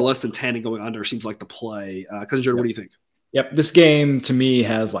 laying a number less than 10 and going under seems like the play. Cousin Jordan, what do you think? This game to me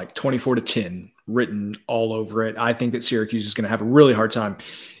has like 24-10 written all over it. I think that Syracuse is going to have a really hard time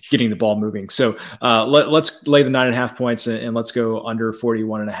getting the ball moving. So let's lay the 9.5 points and let's go under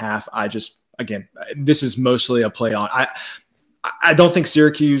 41.5. Again, this is mostly a play on. I don't think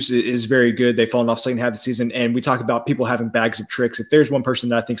Syracuse is very good. They've fallen off second half of the season, and we talk about people having bags of tricks. If there's one person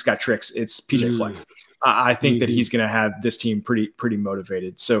that I think's got tricks, it's PJ Fleck. I think that he's going to have this team pretty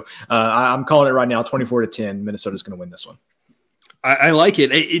motivated. So I'm calling it right now, 24-10. Minnesota's going to win this one. I like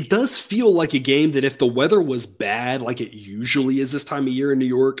it. It does feel like a game that if the weather was bad, like it usually is this time of year in New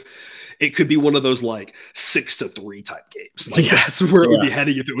York, it could be one of those like 6-3 type games. Like that's where it would be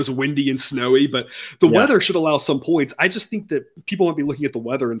heading if it was windy and snowy. But the weather should allow some points. I just think that people might be looking at the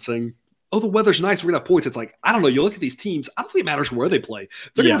weather and saying, oh, the weather's nice, we're going to have points. It's like, I don't know. You look at these teams, I don't think it matters where they play.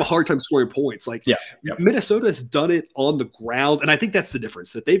 They're going to have a hard time scoring points. Like Minnesota has done it on the ground. And I think that's the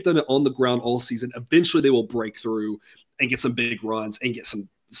difference, that they've done it on the ground all season. Eventually they will break through and get some big runs and get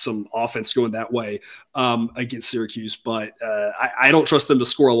some offense going that way against Syracuse. But I don't trust them to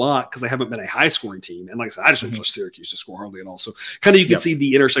score a lot because they haven't been a high-scoring team. And like I said, I just don't trust Syracuse to score hardly at all. So kind of you can see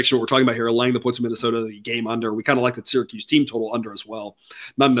the intersection of what we're talking about here, laying the points of Minnesota, the game under. We kind of like the Syracuse team total under as well.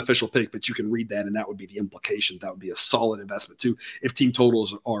 Not an official pick, but you can read that, and that would be the implication. That would be a solid investment too if team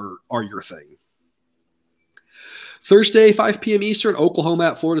totals are your thing. Thursday, 5 p.m. Eastern, Oklahoma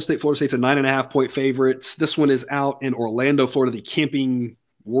at Florida State. Florida State's a 9.5-point favorites. This one is out in Orlando, Florida, the Camping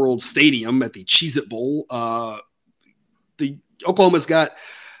World Stadium at the Cheez-It Bowl. The Oklahoma's got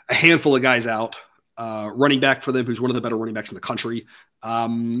a handful of guys out. Running back for them, who's one of the better running backs in the country.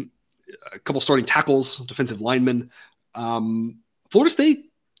 A couple starting tackles, defensive linemen. Florida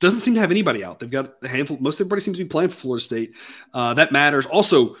State doesn't seem to have anybody out. They've got a handful. Most everybody seems to be playing for Florida State. That matters.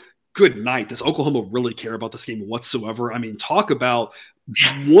 Also, good night. Does Oklahoma really care about this game whatsoever? I mean, talk about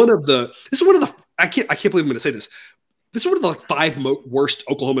one of the – I can't believe I'm going to say this. This is one of the 5 worst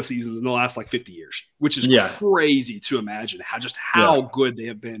Oklahoma seasons in the last 50 years, which is crazy to imagine how good they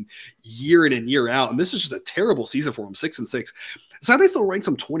have been year in and year out. And this is just a terrible season for them, 6-6. So they still ranks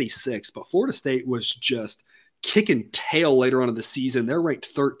them 26, but Florida State was just kicking tail later on in the season. They're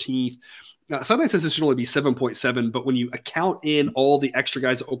ranked 13th. Sideline says this should only be 7.7, but when you account in all the extra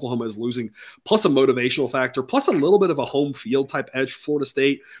guys that Oklahoma is losing, plus a motivational factor, plus a little bit of a home field type edge for Florida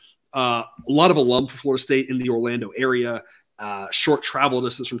State, a lot of alum for Florida State in the Orlando area, short travel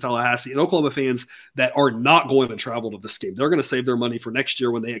distance from Tallahassee, and Oklahoma fans that are not going to travel to this game. They're going to save their money for next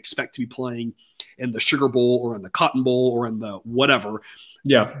year when they expect to be playing in the Sugar Bowl or in the Cotton Bowl or in the whatever.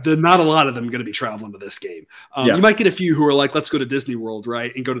 Yeah. Not a lot of them going to be traveling to this game. You might get a few who are like, let's go to Disney World,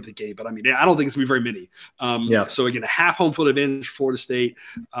 right, and go to the game. But, I mean, I don't think it's going to be very many. So, again, a half home field advantage for Florida State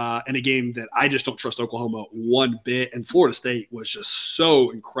in a game that I just don't trust Oklahoma one bit. And Florida State was just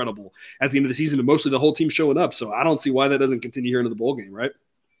so incredible at the end of the season, and mostly the whole team showing up. So I don't see why that doesn't continue here into the bowl game, right?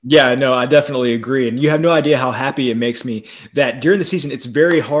 Yeah, no, I definitely agree. And you have no idea how happy it makes me that during the season, it's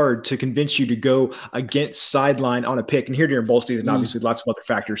very hard to convince you to go against sideline on a pick. And here during bowl season, obviously lots of other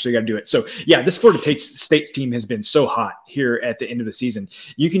factors, so you got to do it. So, yeah, this Florida State's team has been so hot here at the end of the season.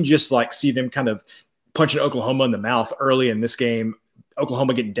 You can just see them kind of punching Oklahoma in the mouth early in this game,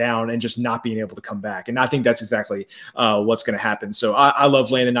 Oklahoma getting down and just not being able to come back. And I think that's exactly what's going to happen. So I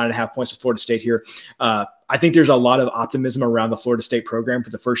love laying the 9.5 points with Florida State here. I think there's a lot of optimism around the Florida State program for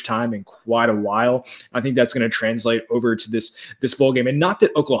the first time in quite a while. I think that's going to translate over to this bowl game. And not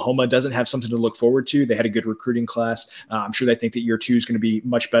that Oklahoma doesn't have something to look forward to. They had a good recruiting class. I'm sure they think that year 2 is going to be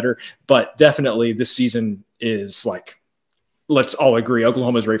much better. But definitely this season is let's all agree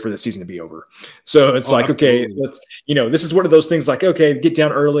Oklahoma's ready for the season to be over. So it's okay, let's, this is one of those things okay, get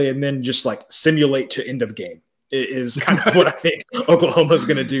down early and then just simulate to end of game is kind of what I think Oklahoma's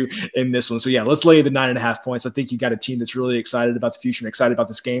going to do in this one. So yeah, let's lay the 9.5 points. I think you got a team that's really excited about the future and excited about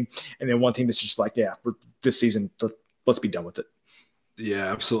this game. And then one team that's just this season, let's be done with it. Yeah,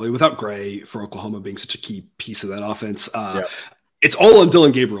 absolutely. Without Gray for Oklahoma being such a key piece of that offense, it's all on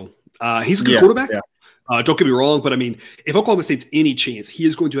Dylan Gabriel. He's a good quarterback. Yeah. Don't get me wrong, but I mean, if Oklahoma State's any chance, he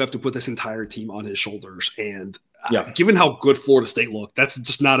is going to have to put this entire team on his shoulders. And given how good Florida State looked, that's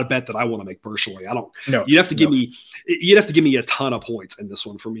just not a bet that I want to make personally. You'd have to give me a ton of points in this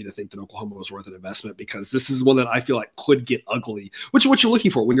one for me to think that Oklahoma was worth an investment, because this is one that I feel like could get ugly, which is what you're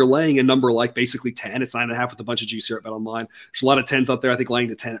looking for when you're laying a number like basically 10. It's 9.5 with a bunch of juice here at BetOnline. There's a lot of 10s out there. I think laying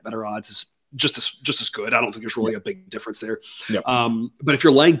to 10 at better odds is just as good. I don't think there's really a big difference there. Yep. But if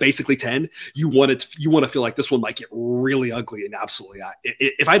you're laying basically 10, you want to feel like this one might get really ugly. And absolutely,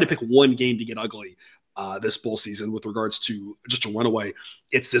 if I had to pick one game to get ugly this bowl season with regards to just a runaway,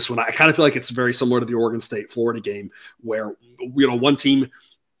 it's this one. I kind of feel like it's very similar to the Oregon State Florida game, where one team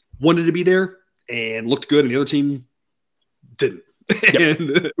wanted to be there and looked good, and the other team didn't. Yep. And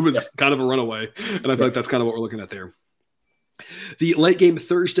it was kind of a runaway. And I feel like that's kind of what we're looking at there. The late game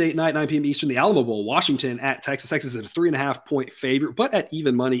Thursday night, 9 p.m. Eastern, the Alamo Bowl, Washington at Texas. Texas is a 3.5 point favorite, but at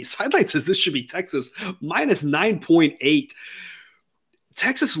even money. Sideline says this should be Texas minus 9.8.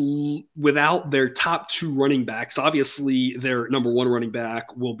 Texas, without their top 2 running backs, obviously their number 1 running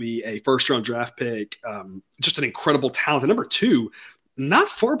back will be a first-round draft pick, just an incredible talent. And number 2, not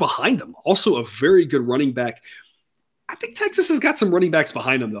far behind them, also a very good running back. I think Texas has got some running backs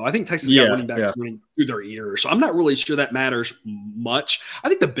behind them, though. I think Texas has got running backs running through their ears. So I'm not really sure that matters much. I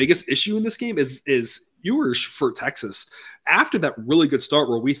think the biggest issue in this game is Ewers for Texas. After that really good start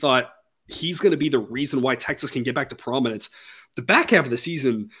where we thought he's going to be the reason why Texas can get back to prominence, the back half of the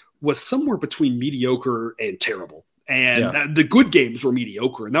season was somewhere between mediocre and terrible. And the good games were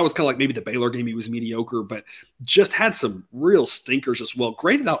mediocre. And that was kind of like maybe the Baylor game, he was mediocre, but just had some real stinkers as well.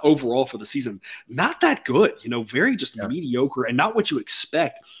 Graded out overall for the season, not that good, very just mediocre and not what you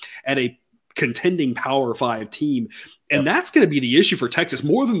expect at a contending Power 5 team. And that's going to be the issue for Texas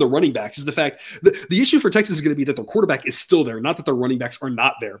more than the running backs, is the fact that the issue for Texas is going to be that their quarterback is still there, not that their running backs are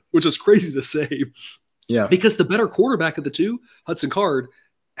not there, which is crazy to say. Yeah. Because the better quarterback of the two, Hudson Card,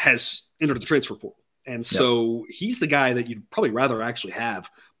 has entered the transfer portal. And so he's the guy that you'd probably rather actually have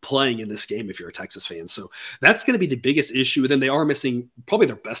playing in this game if you're a Texas fan. So that's going to be the biggest issue. And then they are missing probably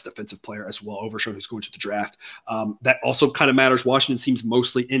their best defensive player as well, Overshown, who's going to the draft. That also kind of matters. Washington seems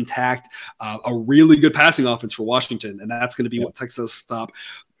mostly intact. A really good passing offense for Washington, and that's going to be what Texas stop.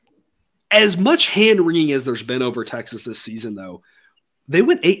 As much hand-wringing as there's been over Texas this season, though, they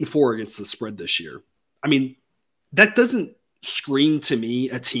went 8-4 against the spread this year. I mean, that doesn't scream to me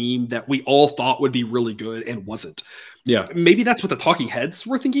a team that we all thought would be really good and wasn't. Yeah. Maybe that's what the talking heads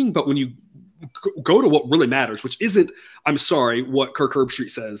were thinking, but when you go to what really matters, which isn't, I'm sorry, what Kirk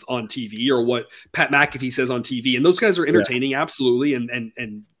Herbstreit says on TV or what Pat McAfee says on TV, and those guys are entertaining, absolutely,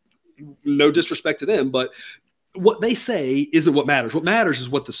 and no disrespect to them, but what they say isn't what matters. What matters is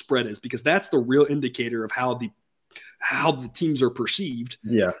what the spread is, because that's the real indicator of how the teams are perceived.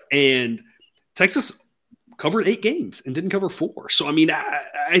 Yeah. And Texas covered 8 games and didn't cover 4. So, I mean,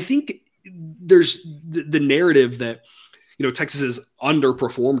 I think there's the narrative that, Texas has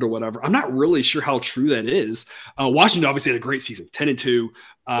underperformed or whatever. I'm not really sure how true that is. Washington obviously had a great season, 10-2,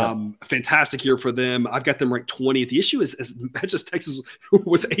 fantastic year for them. I've got them ranked 20th. The issue is, as much as Texas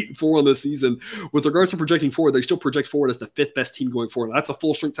was 8-4 on the season, with regards to projecting forward, they still project forward as the 5th best team going forward. Now, that's a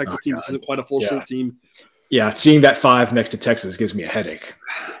full strength Texas team. This isn't quite a full strength team. Yeah, seeing that 5 next to Texas gives me a headache.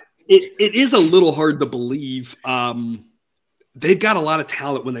 It is a little hard to believe. They've got a lot of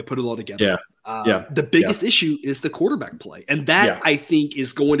talent when they put it all together. The biggest issue is the quarterback play. And that, I think,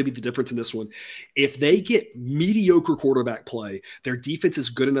 is going to be the difference in this one. If they get mediocre quarterback play, their defense is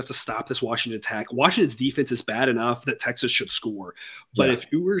good enough to stop this Washington attack. Washington's defense is bad enough that Texas should score. But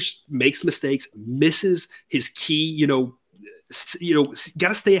if Ewers makes mistakes, misses his key, got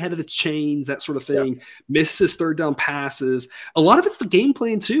to stay ahead of the chains, that sort of thing. Misses third down passes. A lot of it's the game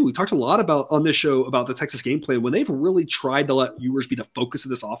plan too. We talked a lot about on this show about the Texas game plan. When they've really tried to let Ewers be the focus of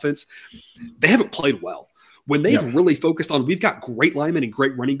this offense, they haven't played well. When they've really focused on, we've got great linemen and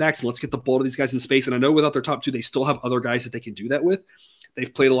great running backs, and let's get the ball to these guys in space. And I know without their top 2, they still have other guys that they can do that with.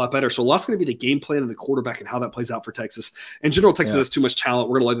 They've played a lot better. So a lot's going to be the game plan and the quarterback and how that plays out for Texas. In general, Texas has too much talent.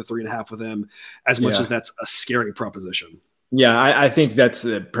 We're going to lay the 3.5 with them, as much as that's a scary proposition. Yeah, I think that's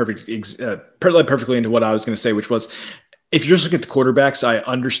the perfectly into what I was going to say, which was, if you're just looking at the quarterbacks, I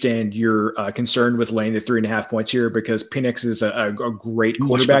understand your concern with laying the 3.5 points here, because Penix is a great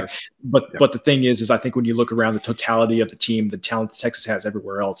quarterback. But the thing is I think when you look around the totality of the team, the talent that Texas has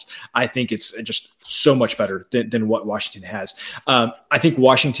everywhere else, I think it's just so much better than what Washington has. I think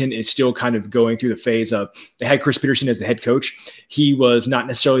Washington is still kind of going through the phase of, they had Chris Peterson as the head coach. He was not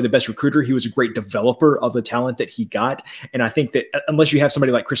necessarily the best recruiter. He was a great developer of the talent that he got. And I think that unless you have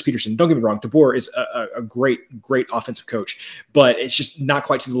somebody like Chris Peterson, don't get me wrong, DeBoer is a great offensive coach, but it's just not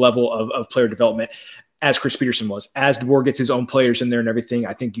quite to the level of player development as Chris Peterson was. As DeBoer gets his own players in there and everything,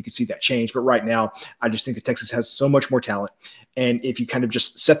 I think you can see that change. But right now, I just think that Texas has so much more talent. And if you kind of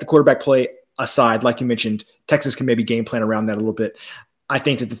just set the quarterback play aside, like you mentioned, Texas can maybe game plan around that a little bit. I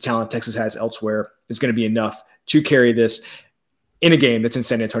think that the talent Texas has elsewhere is going to be enough to carry this in a game that's in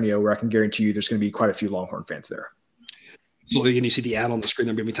San Antonio, where I can guarantee you there's going to be quite a few Longhorn fans there. So again, you see the ad on the screen.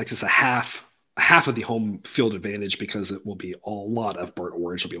 They're giving Texas a half of the home field advantage, because it will be a lot of burnt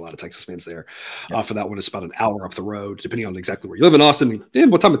orange. There'll be a lot of Texas fans there for that one. It's about an hour up the road, depending on exactly where you live in Austin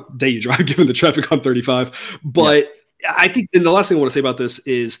and what time of day you drive, given the traffic on 35. But I think, and the last thing I want to say about this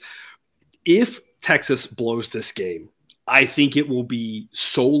is, if Texas blows this game, I think it will be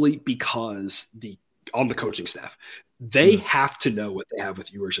solely because on the coaching staff. They have to know what they have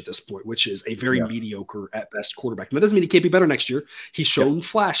with Ewers at this point, which is a very mediocre at best quarterback. And that doesn't mean he can't be better next year. He's shown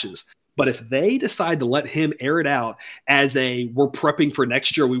flashes. But if they decide to let him air it out as we're prepping for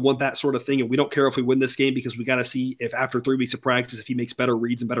next year, we want that sort of thing, and we don't care if we win this game because we got to see if after 3 weeks of practice, if he makes better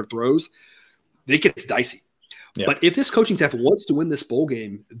reads and better throws, it gets dicey. Yeah. But if this coaching staff wants to win this bowl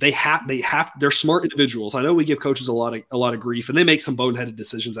game, they're smart individuals. I know we give coaches a lot of grief, and they make some boneheaded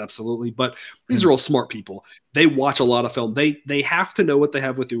decisions, absolutely. But these are all smart people. They watch a lot of film. They have to know what they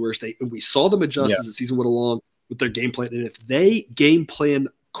have with Ewers. We saw them adjust as the season went along with their game plan. And if they game plan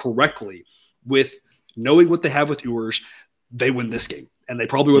correctly with knowing what they have with Ewers, they win this game. And they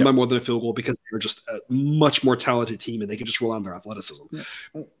probably win by more than a field goal, because they're just a much more talented team, and they can just rely on their athleticism.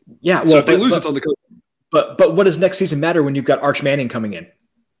 Yeah. So if they lose, it's on the coach. But what does next season matter when you've got Arch Manning coming in?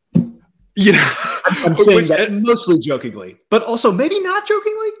 Yeah, I'm saying that mostly jokingly, but also maybe not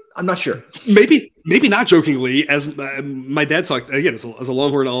jokingly. I'm not sure. Maybe not jokingly. As my dad talked, again, as a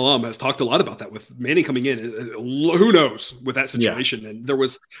Longhorn alum, has talked a lot about that with Manning coming in. Who knows with that situation? And there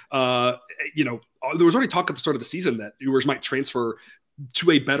was, there was already talk at the start of the season that Ewers might transfer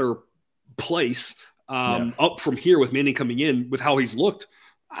to a better place up from here with Manning coming in with how he's looked.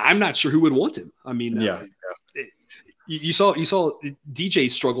 I'm not sure who would want him. I mean, You saw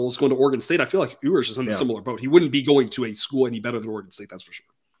DJ's struggles going to Oregon State. I feel like Ewers is in a similar boat. He wouldn't be going to a school any better than Oregon State, that's for sure.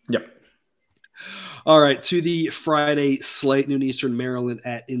 Yep. All right, to the Friday slate, noon Eastern, Maryland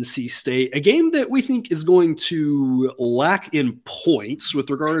at NC State, a game that we think is going to lack in points with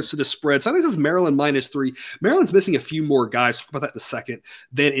regards to the spread. So I think this is Maryland -3. Maryland's missing a few more guys, talk about that in a second,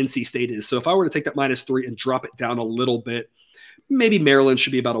 than NC State is. So if I were to take that -3 and drop it down a little bit, maybe Maryland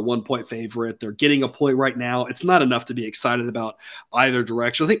should be about a 1-point favorite. They're getting a point right now. It's not enough to be excited about either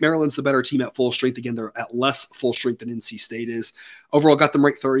direction. I think Maryland's the better team at full strength. Again, they're at less full strength than NC State is. Overall, got them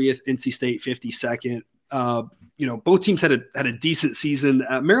ranked 30th, NC State 52nd. Both teams had a decent season.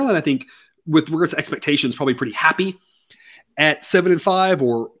 Maryland, I think, with regards to expectations, probably pretty happy at 7-5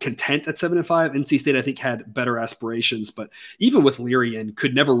 or content at 7-5. NC State, I think, had better aspirations, but even with Leary in,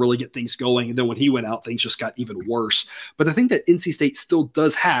 could never really get things going. And then when he went out, things just got even worse. But the thing that NC State still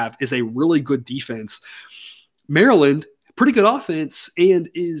does have is a really good defense. Maryland, pretty good offense, and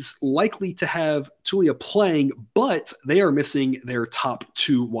is likely to have Tulia playing, but they are missing their top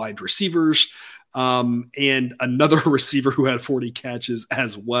 2 wide receivers. And another receiver who had 40 catches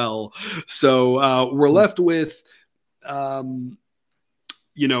as well. So we're left with an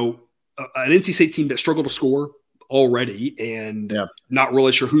NC State team that struggled to score already, and not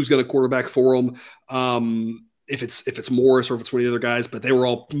really sure who's going to quarterback for them. If it's Morris or if it's one of the other guys, but they were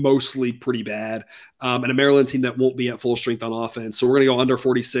all mostly pretty bad. And a Maryland team that won't be at full strength on offense. So we're going to go under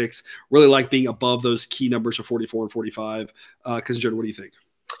 46. Really like being above those key numbers of 44 and 45. Jared, what do you think?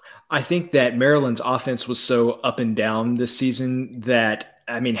 I think that Maryland's offense was so up and down this season that,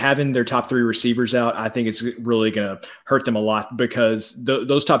 having their top 3 receivers out, I think it's really going to hurt them a lot, because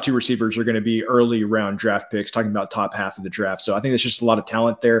those top 2 receivers are going to be early round draft picks, talking about top half of the draft. So I think there's just a lot of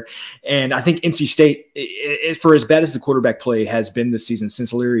talent there. And I think NC State, for as bad as the quarterback play has been this season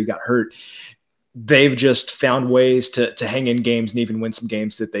since Leary got hurt, they've just found ways to hang in games and even win some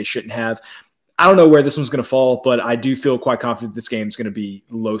games that they shouldn't have. I don't know where this one's going to fall, but I do feel quite confident this game is going to be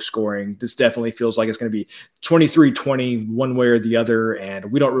low scoring. This definitely feels like it's going to be 23-20 one way or the other,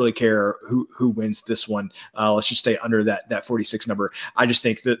 and we don't really care who wins this one. Let's just stay under that 46 number. I just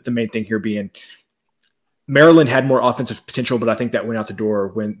think that the main thing here being Maryland had more offensive potential, but I think that went out the door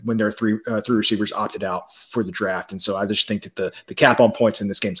when their three receivers opted out for the draft. And so I just think that the cap on points in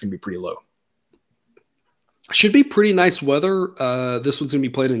this game is going to be pretty low. Should be pretty nice weather. This one's going to be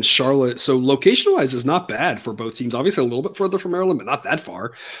played in Charlotte. So location-wise is not bad for both teams. Obviously a little bit further from Maryland, but not that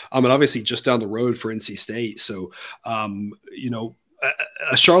far. And obviously just down the road for NC State. So,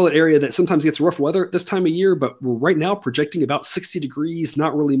 a Charlotte area that sometimes gets rough weather at this time of year, but we're right now projecting about 60 degrees,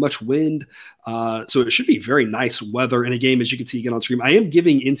 not really much wind. So it should be very nice weather in a game, as you can see again on stream. I am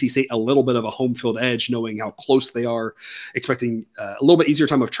giving NC State a little bit of a home field edge, knowing how close they are, expecting a little bit easier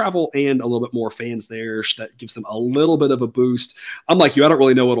time of travel and a little bit more fans there. That gives them a little bit of a boost. I'm like you, I don't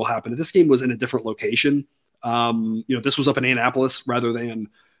really know what will happen. If this game was in a different location, this was up in Annapolis rather than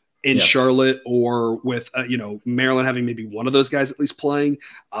in Charlotte, or with, Maryland having maybe one of those guys at least playing.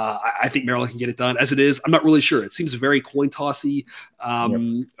 I think Maryland can get it done. As it is, I'm not really sure. It seems very coin tossy,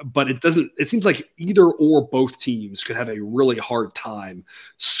 but it seems like either or both teams could have a really hard time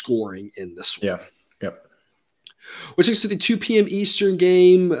scoring in this one. Which takes to the 2 p.m. Eastern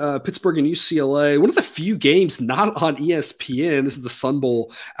game, Pittsburgh and UCLA. One of the few games not on ESPN. This is the Sun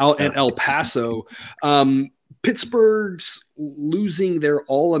Bowl out at El Paso. Pittsburgh's losing their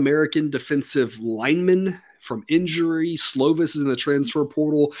All-American defensive lineman from injury. Slovis is in the transfer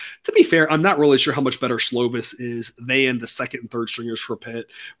portal. To be fair, I'm not really sure how much better Slovis is than the second and third stringers for Pitt.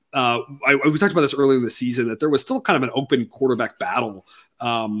 We talked about this earlier in the season, that there was still kind of an open quarterback battle,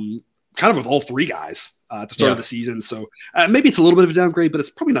 kind of with all 3 guys at the start of the season. So maybe it's a little bit of a downgrade, but it's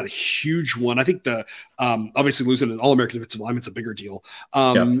probably not a huge one. I think obviously losing an All-American defensive lineman is a bigger deal.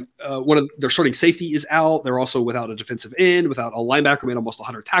 One of their starting safety is out. They're also without a defensive end, without a linebacker who made almost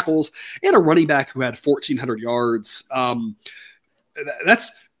 100 tackles, and a running back who had 1,400 yards.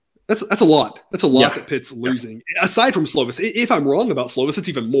 That's a lot. That's a lot that Pitt's losing. Aside from Slovis, if I'm wrong about Slovis, it's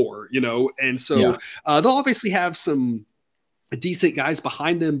even more, And so they'll obviously have some decent guys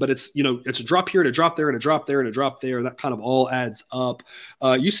behind them, but it's a drop here and a drop there and a drop there and a drop there. That kind of all adds up.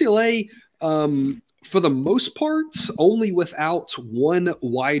 UCLA, for the most part, only without one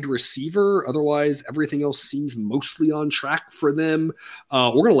wide receiver. Otherwise, everything else seems mostly on track for them.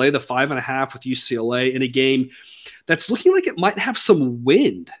 We're going to lay the 5.5 with UCLA in a game that's looking like it might have some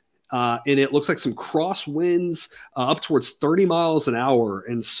wind. And it looks like some cross winds up towards 30 miles an hour.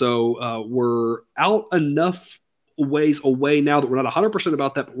 And so we're out enough ways away now that we're not 100%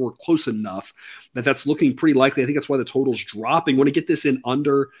 about that, but we're close enough that that's looking pretty likely. I think that's why the total's dropping. Want to get this in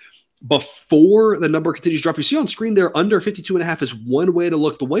under before the number continues to drop. You see on screen there, under 52.5 is one way to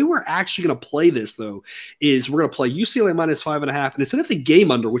look. The way we're actually going to play this, though, is we're going to play UCLA minus 5.5. And instead of the game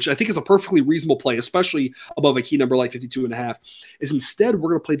under, which I think is a perfectly reasonable play, especially above a key number like 52.5, is instead we're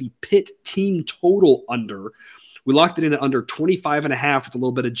going to play the Pitt team total under. We locked it in at under 25.5 with a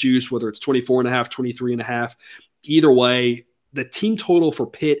little bit of juice, whether it's 24.5, 23.5. Either way, the team total for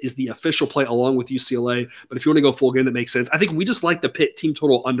Pitt is the official play along with UCLA. But if you want to go full game, that makes sense. I think we just like the Pitt team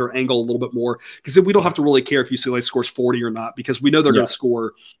total under angle a little bit more because we don't have to really care if UCLA scores 40 or not because we know they're going to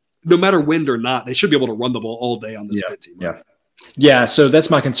score no matter wind or not. They should be able to run the ball all day on this Pitt team. Right? Yeah, so that's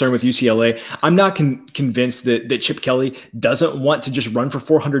my concern with UCLA. I'm not convinced that Chip Kelly doesn't want to just run for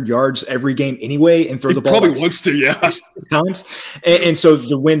 400 yards every game anyway and throw the ball. Probably wants to, times. And so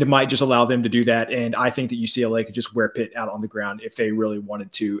the wind might just allow them to do that. And I think that UCLA could just wear Pitt out on the ground if they really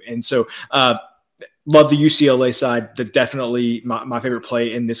wanted to. And so love the UCLA side. That's definitely my favorite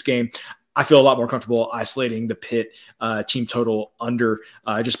play in this game. I feel a lot more comfortable isolating the Pitt team total under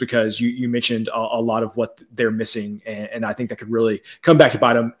just because you mentioned a lot of what they're missing. And I think that could really come back to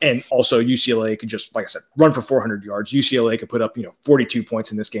bite them. And also UCLA could just, like I said, run for 400 yards. UCLA could put up, 42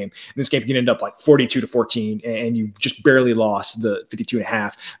 points in this game. And this game can end up like 42-14 and you just barely lost the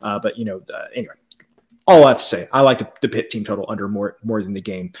 52.5. But anyway. All I have to say, I like the Pitt team total under more than the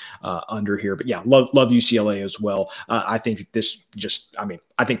game under here. But yeah, love UCLA as well. I think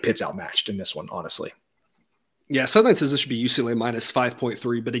I think Pitt's outmatched in this one, honestly. Yeah, Sideline says this should be UCLA minus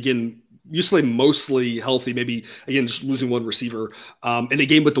 5.3. But again, UCLA mostly healthy, maybe, again, just losing one receiver. In a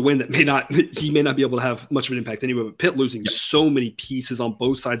game with the win that he may not be able to have much of an impact anyway, but Pitt losing so many pieces on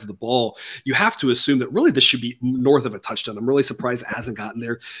both sides of the ball, you have to assume that really this should be north of a touchdown. I'm really surprised it hasn't gotten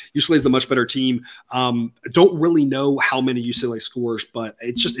there. UCLA is the much better team. Don't really know how many UCLA scores, but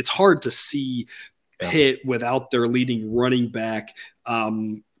it's hard to see Pitt without their leading running back,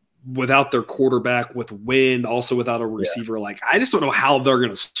 without their quarterback, with wind, also without a receiver. Like, I just don't know how they're going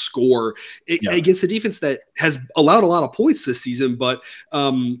to score against a defense that has allowed a lot of points this season, but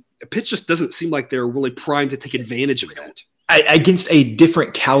Pitt just doesn't seem like they're really primed to take advantage of that. Against a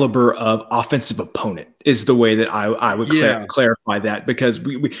different caliber of offensive opponent is the way that I would clarify that, because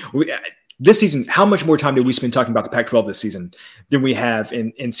we this season, how much more time did we spend talking about the Pac-12 this season than we have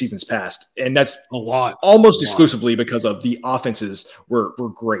in seasons past? And that's a lot, almost exclusively because of the offenses were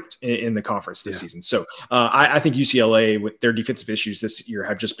great in the conference this season. So I think UCLA, with their defensive issues this year,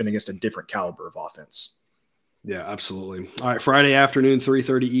 have just been against a different caliber of offense. Yeah, absolutely. All right, Friday afternoon,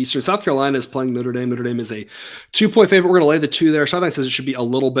 3:30 Eastern. South Carolina is playing Notre Dame. Notre Dame is a 2-point favorite. We're going to lay the 2 there. Sideline says it should be a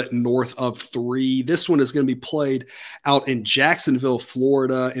little bit north of 3. This one is going to be played out in Jacksonville,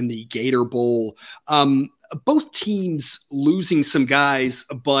 Florida, in the Gator Bowl. Both teams losing some guys,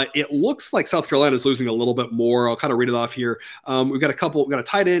 but it looks like South Carolina is losing a little bit more. I'll kind of read it off here. We've got a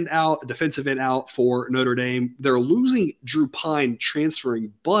tight end out, a defensive end out for Notre Dame. They're losing Drew Pine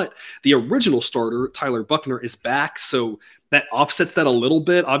transferring, but the original starter, Tyler Buckner, is back. So that offsets that a little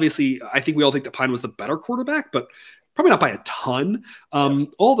bit. Obviously, I think we all think that Pine was the better quarterback, but probably not by a ton.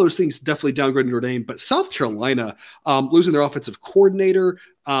 All those things definitely downgrade Notre Dame, but South Carolina losing their offensive coordinator,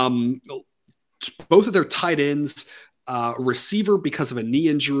 both of their tight ends, receiver because of a knee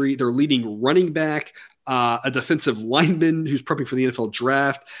injury, their leading running back, a defensive lineman who's prepping for the NFL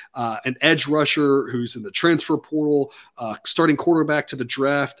draft, an edge rusher who's in the transfer portal, starting quarterback to the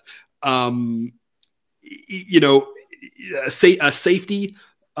draft, a safety,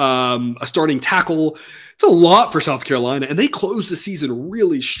 a starting tackle. It's a lot for South Carolina, and they closed the season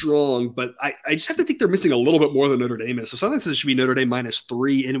really strong, but I just have to think they're missing a little bit more than Notre Dame is. So sometimes it should be Notre Dame minus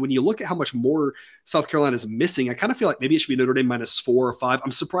 3, and when you look at how much more South Carolina is missing, I kind of feel like maybe it should be Notre Dame minus 4 or 5.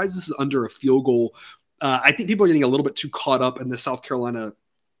 I'm surprised this is under a field goal. I think people are getting a little bit too caught up in the South Carolina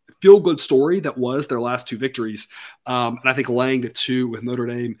feel-good story that was their last 2 victories, and I think laying the 2 with Notre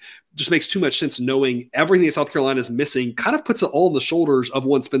Dame just makes too much sense, knowing everything that South Carolina is missing kind of puts it all on the shoulders of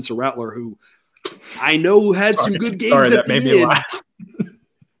one Spencer Rattler, who I know had some good games at the end.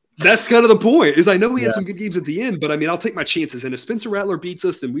 That's kind of the point, is I know he had some good games at the end, but I mean, I'll take my chances. And if Spencer Rattler beats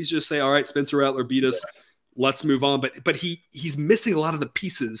us, then we just say, all right, Spencer Rattler beat us. Let's move on. But he's missing a lot of the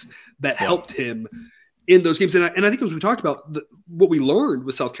pieces that helped him in those games. And I think as we talked about, what we learned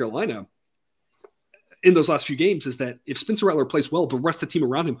with South Carolina in those last few games is that if Spencer Rattler plays well, the rest of the team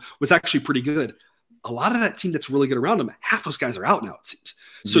around him was actually pretty good. A lot of that team that's really good around him, half those guys are out now, it seems.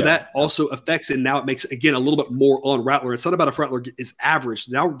 So that also affects it. Now it makes it, again, a little bit more on Rattler. It's not about if Rattler is average.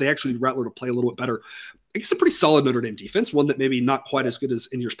 Now they actually need Rattler to play a little bit better. It's a pretty solid Notre Dame defense, one that maybe not quite as good as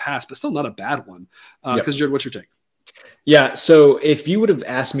in years past, but still not a bad one. Because Jared, what's your take? Yeah, so if you would have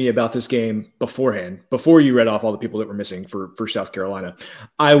asked me about this game beforehand, before you read off all the people that were missing for South Carolina,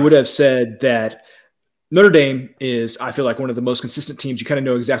 I would have said that Notre Dame is, I feel like, one of the most consistent teams. You kind of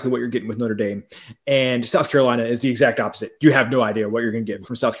know exactly what you're getting with Notre Dame. And South Carolina is the exact opposite. You have no idea what you're going to get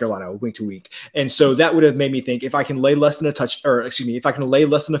from South Carolina week to week. And so that would have made me think, if I can lay less than if I can lay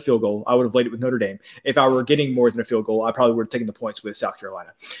less than a field goal, I would have laid it with Notre Dame. If I were getting more than a field goal, I probably would have taken the points with South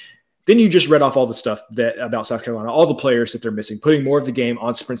Carolina. Then you just read off all the stuff about South Carolina, all the players that they're missing, putting more of the game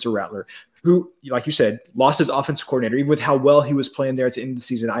on Spencer Rattler, who, like you said, lost his offensive coordinator, even with how well he was playing there at the end of the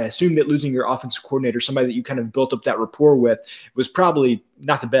season. I assume that losing your offensive coordinator, somebody that you kind of built up that rapport with, was probably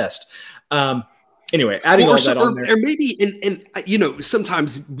not the best. Anyway, adding all that on there. Or maybe, and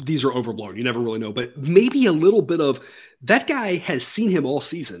sometimes these are overblown. You never really know. But maybe a little bit of that guy has seen him all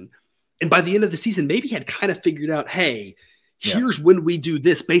season. And by the end of the season, maybe he had kind of figured out, hey, here's when we do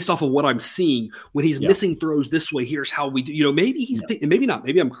this based off of what I'm seeing. When he's missing throws this way, here's how we do. Maybe he's maybe not.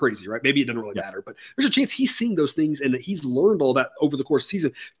 Maybe I'm crazy, right? Maybe it doesn't really matter. But there's a chance he's seeing those things and that he's learned all that over the course of the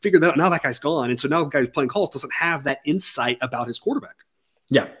season, figured that out. Now that guy's gone. And so now the guy who's playing calls doesn't have that insight about his quarterback.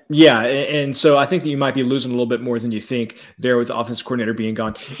 Yeah. And so I think that you might be losing a little bit more than you think there with the offensive coordinator being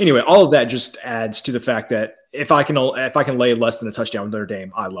gone. Anyway, all of that just adds to the fact that if I can lay less than a touchdown with Notre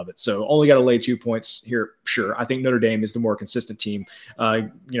Dame, I love it. So only got to lay 2 points here. Sure. I think Notre Dame is the more consistent team,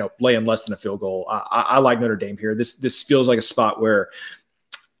 laying less than a field goal. I like Notre Dame here. This feels like a spot where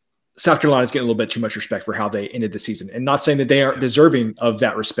South Carolina is getting a little bit too much respect for how they ended the season, and not saying that they aren't deserving of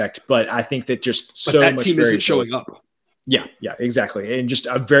that respect, but I think that but that much team isn't showing up. Yeah, exactly. And just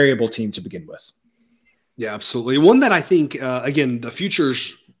a variable team to begin with. Yeah, absolutely. One that I think, again, the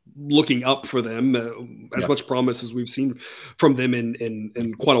future's looking up for them, as much promise as we've seen from them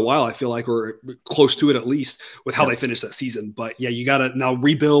in quite a while, I feel like, or close to it at least, with how they finished that season. But yeah, you got to now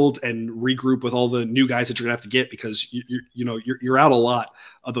rebuild and regroup with all the new guys that you're gonna have to get, because you're out a lot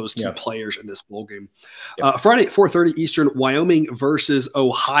of those key players in this bowl game. Friday at 4:30 Eastern, Wyoming versus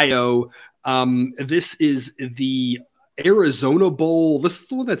Ohio. This is the Arizona Bowl. This is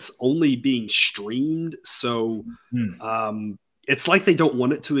the one that's only being streamed, so it's like they don't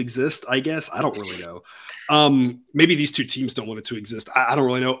want it to exist, I guess. I don't really know. Maybe these two teams don't want it to exist. I don't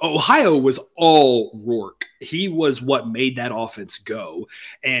really know. Ohio was all Rourke. He was what made that offense go,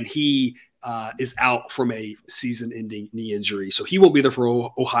 and he is out from a season-ending knee injury, so he won't be there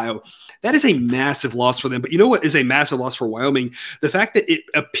for Ohio. That is a massive loss for them. But you know what is a massive loss for Wyoming? The fact that it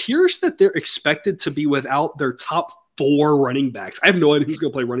appears that they're expected to be without their top 4 running backs. I have no idea who's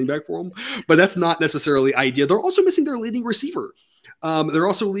going to play running back for them, but that's not necessarily ideal. They're also missing their leading receiver. They're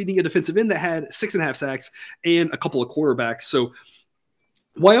also leading a defensive end that had 6.5 sacks and a couple of quarterbacks. So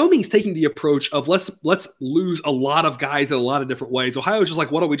Wyoming's taking the approach of let's lose a lot of guys in a lot of different ways. Ohio's just like,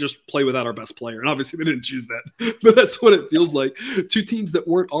 why don't we just play without our best player? And obviously they didn't choose that, but that's what it feels like. Two teams that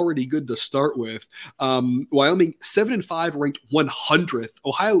weren't already good to start with. Wyoming 7-5 ranked 100th.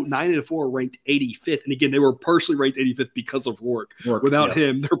 Ohio 9-4 ranked 85th. And again, they were partially ranked 85th because of Rourke. Without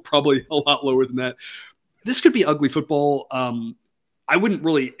him, they're probably a lot lower than that. This could be ugly football. I wouldn't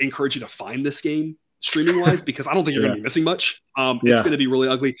really encourage you to find this game streaming wise, because I don't think you're going to be missing much. It's going to be really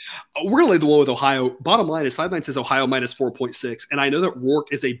ugly. We're going to lay the one with Ohio. Bottom line is sideline says Ohio minus 4.6. And I know that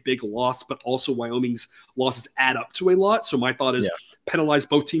Rourke is a big loss, but also Wyoming's losses add up to a lot. So my thought is penalize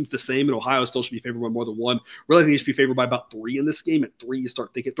both teams the same, and Ohio still should be favored by more than 1. Really think you should be favored by about 3 in this game. At 3, you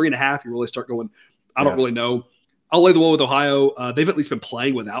start thinking 3.5, you really start going, I don't really know. I'll lay the one with Ohio. They've at least been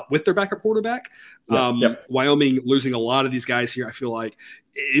playing with their backup quarterback. Wyoming losing a lot of these guys here, I feel like,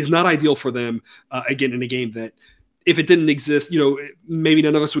 is not ideal for them. Again, in a game that, if it didn't exist, maybe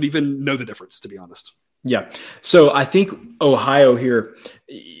none of us would even know the difference, to be honest. Yeah. So I think Ohio here,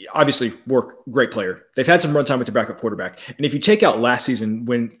 obviously, Rourke, great player. They've had some run time with their backup quarterback. And if you take out last season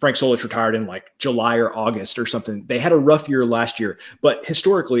when Frank Solich retired in like July or August or something, they had a rough year last year. But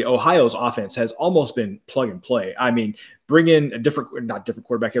historically, Ohio's offense has almost been plug and play. I mean, bring in not different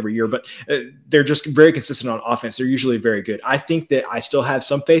quarterback every year, but they're just very consistent on offense. They're usually very good. I think that I still have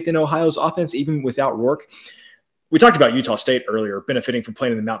some faith in Ohio's offense, even without Rourke. We talked about Utah State earlier, benefiting from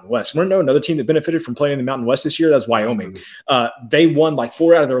playing in the Mountain West. Want to know another team that benefited from playing in the Mountain West this year? That's Wyoming. They won like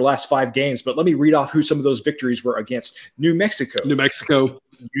 4 out of their last 5 games, but let me read off who some of those victories were against. New Mexico,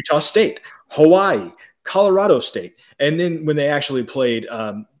 Utah State, Hawaii, Colorado State. And then when they actually played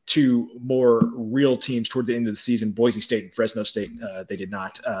 2 more real teams toward the end of the season, Boise State and Fresno State, they did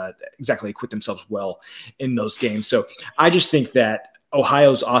not exactly acquit themselves well in those games. So I just think that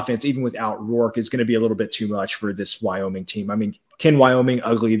Ohio's offense, even without Rourke, is going to be a little bit too much for this Wyoming team. I mean, can Wyoming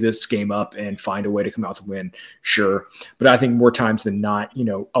ugly this game up and find a way to come out to win? Sure. But I think more times than not,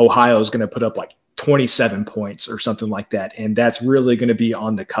 Ohio is going to put up like 27 points or something like that. And that's really going to be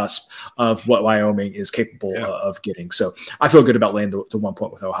on the cusp of what Wyoming is capable of getting. So I feel good about laying the 1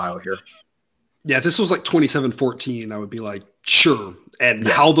 point with Ohio here. Yeah, if this was like 27-14, I would be like, sure. And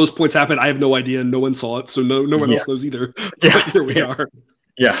how those points happened, I have no idea. No one saw it, so no one else knows either. But here we are.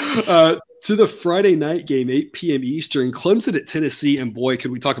 Yeah. To the Friday night game, 8 p.m. Eastern, Clemson at Tennessee. And boy,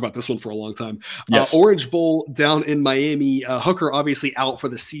 could we talk about this one for a long time. Yes. Orange Bowl down in Miami. Hooker obviously out for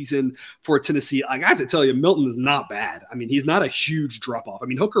the season for Tennessee. I have to tell you, Milton is not bad. I mean, he's not a huge drop-off. I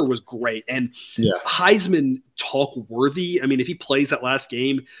mean, Hooker was great. And Heisman talk worthy. I mean, if he plays that last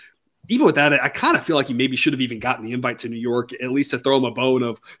game, even with that, I kind of feel like he maybe should have even gotten the invite to New York, at least to throw him a bone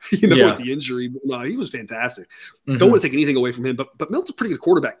of, with the injury. But no, he was fantastic. Mm-hmm. Don't want to take anything away from him, but Milton's a pretty good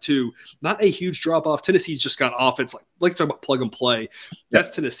quarterback too. Not a huge drop off. Tennessee's just got offense, like to talk about plug and play.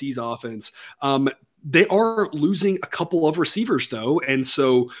 That's Tennessee's offense. They are losing a couple of receivers though, and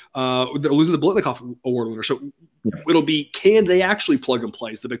so they're losing the Blitnikoff Award winner. So it'll be, can they actually plug and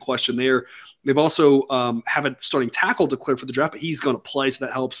play is the big question there. They've also have a starting tackle declared for the draft, but he's going to play, so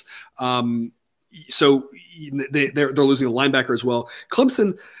that helps. So they're losing a linebacker as well.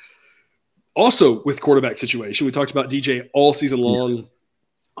 Clemson also with quarterback situation. We talked about DJ all season long.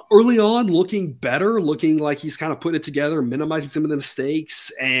 Yeah. Early on, looking better, looking like he's kind of putting it together, minimizing some of the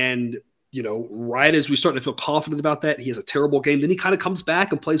mistakes, and right as we start to feel confident about that, he has a terrible game. Then he kind of comes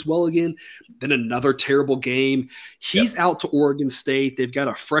back and plays well again. Then another terrible game. He's out to Oregon State. They've got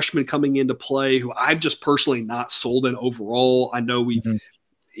a freshman coming into play who I'm just personally not sold in overall. I know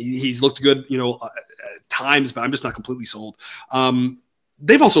he's looked good, at times, but I'm just not completely sold.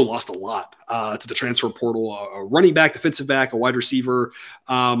 They've also lost a lot to the transfer portal, a running back, defensive back, a wide receiver.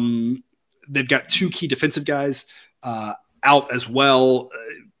 They've got two key defensive guys out as well.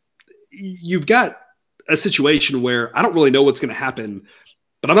 You've got a situation where I don't really know what's going to happen,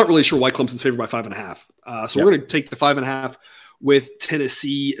 but I'm not really sure why Clemson's favored by 5.5. So we're going to take the 5.5 with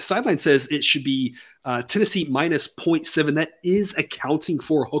Tennessee. Sideline says it should be Tennessee minus 0.7. That is accounting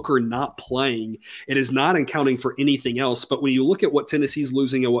for Hooker not playing. It is not accounting for anything else. But when you look at what Tennessee's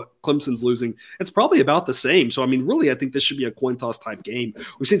losing and what Clemson's losing, it's probably about the same. So, I mean, really, I think this should be a coin toss type game.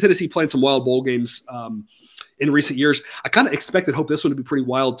 We've seen Tennessee playing some wild bowl games in recent years. I kind of hope this one to be pretty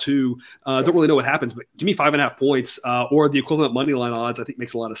wild too. Don't really know what happens, but give me 5.5 points or the equivalent money line odds. I think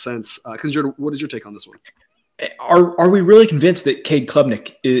makes a lot of sense. Because what is your take on this one? Are we really convinced that Cade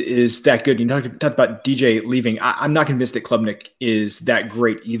Klubnik is that good? You talked about DJ leaving. I'm not convinced that Klubnik is that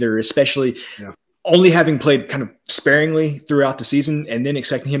great either, especially only having played kind of sparingly throughout the season and then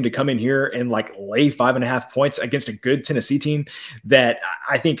expecting him to come in here and lay 5.5 points against a good Tennessee team that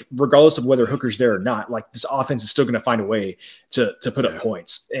I think regardless of whether Hooker's there or not, this offense is still going to find a way to put up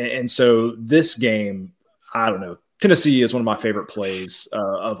points. And so this game, I don't know. Tennessee is one of my favorite plays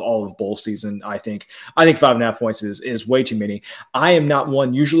of all of bowl season. I think 5.5 points is way too many. I am not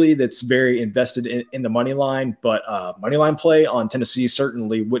one usually that's very invested in the money line, but money line play on Tennessee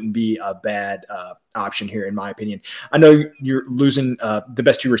certainly wouldn't be a bad option here, in my opinion. I know you're losing the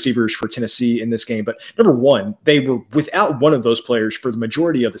best two receivers for Tennessee in this game, but number one, they were without one of those players for the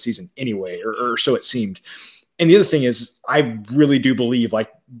majority of the season anyway, or so it seemed. And the other thing is, I really do believe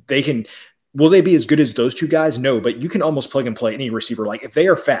they can. Will they be as good as those two guys? No, but you can almost plug and play any receiver. If they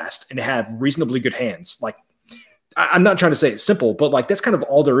are fast and have reasonably good hands, I'm not trying to say it's simple, but that's kind of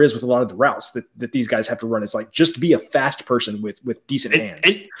all there is with a lot of the routes that these guys have to run. It's just be a fast person with decent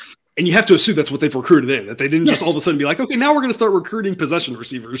hands. And you have to assume that's what they've recruited in, that they didn't just all of a sudden be like, okay, now we're going to start recruiting possession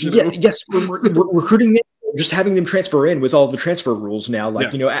receivers. Yes, we're recruiting them, just having them transfer in with all the transfer rules now.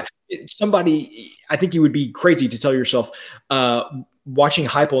 Somebody, I think you would be crazy to tell yourself, watching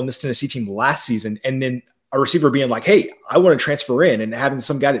Heupel in this Tennessee team last season, and then a receiver being like, hey, I want to transfer in, and having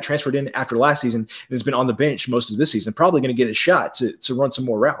some guy that transferred in after last season and has been on the bench most of this season, probably going to get a shot to run some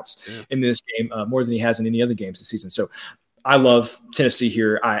more routes in this game, more than he has in any other games this season. So I love Tennessee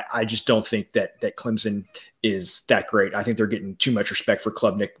here. I just don't think that Clemson is that great. I think they're getting too much respect for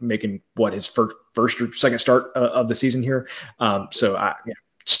Klubnik making his first or second start of the season here.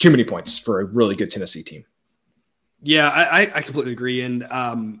 It's too many points for a really good Tennessee team. Yeah, I completely agree. And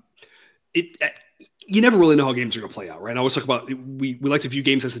you never really know how games are going to play out, right? I always talk about we like to view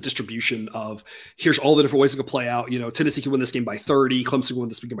games as a distribution of here's all the different ways it could play out. Tennessee can win this game by 30, Clemson can win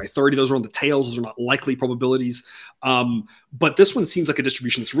this game by 30. Those are on the tails. Those are not likely probabilities. But this one seems like a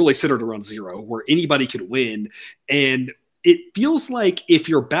distribution that's really centered around 0, where anybody could win. And it feels like if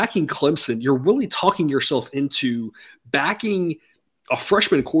you're backing Clemson, you're really talking yourself into backing a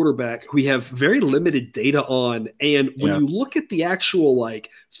freshman quarterback who we have very limited data on. And when you look at the actual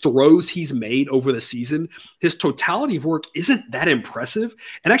throws he's made over the season, his totality of work isn't that impressive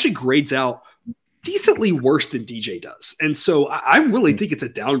and actually grades out decently worse than DJ does. And so I really think it's a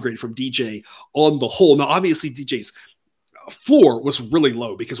downgrade from DJ on the whole. Now, obviously, DJ's floor was really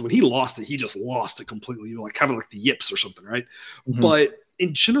low because when he lost it, he just lost it completely, like kind of like the yips or something, right? Mm-hmm. But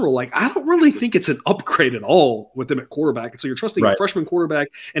in general, like, I don't really think it's an upgrade at all with him at quarterback. And so you're trusting a freshman quarterback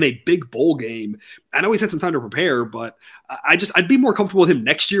in a big bowl game. I know he's had some time to prepare, but I'd be more comfortable with him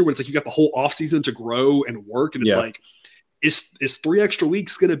next year when it's like you got the whole offseason to grow and work. And it's like, is 3 extra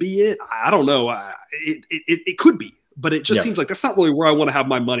weeks going to be it? I don't know. It could be, but it just seems like that's not really where I want to have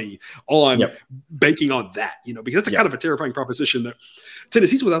my money on banking on that, because that's kind of a terrifying proposition that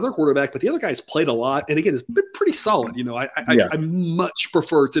Tennessee's without their quarterback, but the other guys played a lot. And again, it's been pretty solid. I much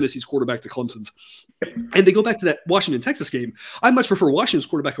prefer Tennessee's quarterback to Clemson's. And they go back to that Washington-Texas game. I much prefer Washington's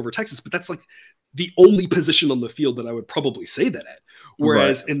quarterback over Texas, but that's like the only position on the field that I would probably say that at.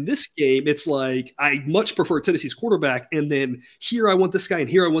 Whereas in this game, it's like I much prefer Tennessee's quarterback, and then here I want this guy, and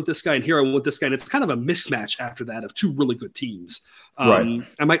here I want this guy, and here I want this guy. And it's kind of a mismatch after that of two really good teams. I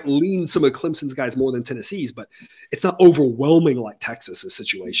might lean some of Clemson's guys more than Tennessee's, but it's not overwhelming like Texas's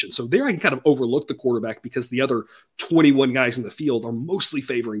situation. So there I can kind of overlook the quarterback because the other 21 guys in the field are mostly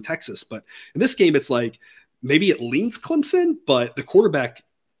favoring Texas. But in this game, it's like maybe it leans Clemson, but the quarterback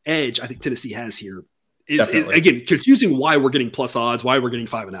edge I think Tennessee has here is again, confusing why we're getting plus odds, why we're getting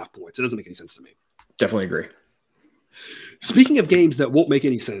 5.5 points. It doesn't make any sense to me. Definitely agree. Speaking of games that won't make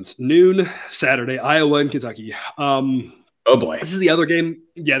any sense, noon Saturday, Iowa and Kentucky. Oh boy. This is the other game.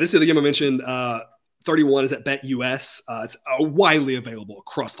 Yeah, this is the other game I mentioned. 31 is at BetUS. It's widely available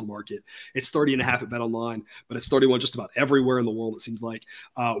across the market. It's 30.5 at BetOnline, but it's 31 just about everywhere in the world, it seems like.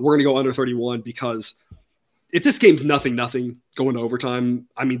 We're going to go under 31 because if this game's nothing going to overtime,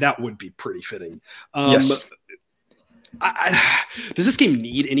 I mean, that would be pretty fitting. Yes. Does this game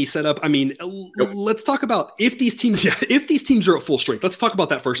need any setup? I mean, let's talk about if these teams are at full strength. Let's talk about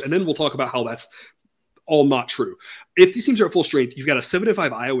that first, and then we'll talk about how that's all not true. If these teams are at full strength, you've got a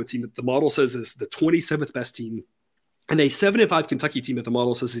 7-5 Iowa team that the model says is the 27th best team, and a 7-5 Kentucky team that the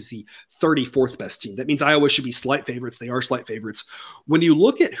model says is the 34th best team. That means Iowa should be slight favorites. They are slight favorites. When you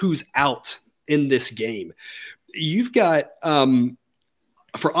look at who's out in this game, you've got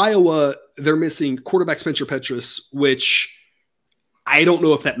for Iowa, they're missing quarterback Spencer Petras, which I don't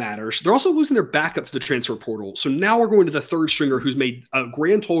know if that matters. They're also losing their backup to the transfer portal. So now we're going to the third stringer who's made a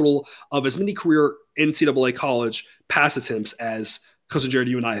grand total of as many career NCAA college pass attempts as Cousin Jared,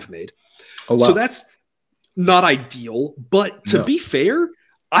 you and I have made. Oh, wow. So that's not ideal. But to be fair,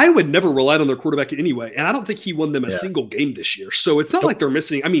 Iowa never relied on their quarterback anyway, and I don't think he won them a single game this year. So it's not like they're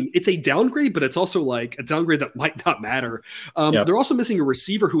missing. I mean, it's a downgrade, but it's also like a downgrade that might not matter. They're also missing a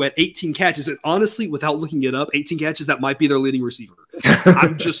receiver who had 18 catches. And honestly, without looking it up, 18 catches, that might be their leading receiver.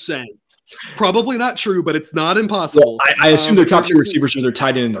 I'm just saying. Probably not true, but it's not impossible. Well, I assume their top two receivers are their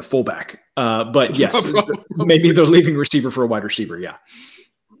tight end and their fullback. But yes, maybe they're leaving receiver for a wide receiver. Yeah.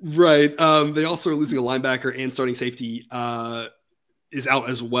 Right. They also are losing a linebacker and starting safety is out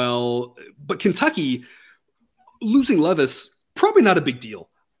as well. But Kentucky losing Levis, probably not a big deal.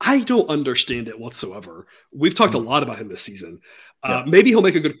 I don't understand it whatsoever. We've talked a lot about him this season. Maybe he'll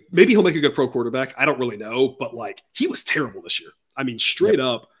make a good pro quarterback. I don't really know, but like he was terrible this year. I mean, straight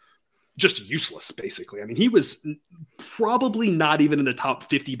up just useless, basically. I mean, he was probably not even in the top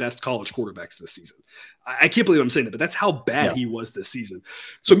 50 best college quarterbacks this season. I can't believe I'm saying that, but that's how bad he was this season.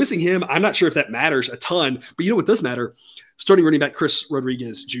 So missing him, I'm not sure if that matters a ton, but you know what does matter? Starting running back Chris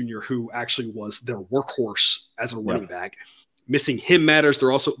Rodriguez Jr., who actually was their workhorse as a running back. Missing him matters.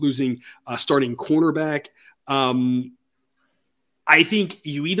 They're also losing starting cornerback. I think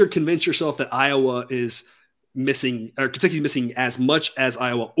you either convince yourself that Iowa is missing, or Kentucky's missing as much as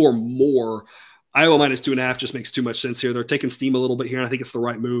Iowa or more. Iowa minus 2.5 just makes too much sense here. They're taking steam a little bit here, and I think it's the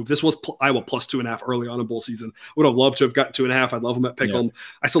right move. This was Iowa plus 2.5 early on in bowl season. Would have loved to have gotten 2.5. I'd love them at Pick'em.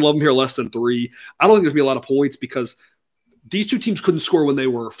 I still love them here less than 3. I don't think there's going to be a lot of points because these two teams couldn't score when they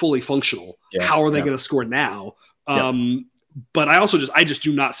were fully functional. How are they going to score now? But I just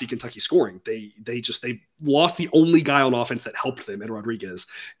do not see Kentucky scoring. They lost the only guy on offense that helped them, Ed Rodriguez.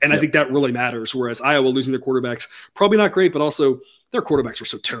 And I think that really matters. Whereas Iowa losing their quarterbacks, probably not great, but also their quarterbacks are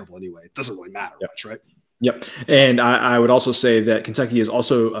so terrible anyway. It doesn't really matter much, right? Yep. And I would also say that Kentucky is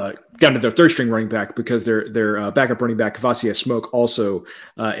also down to their third string running back because their backup running back, Kavasier Smoke, also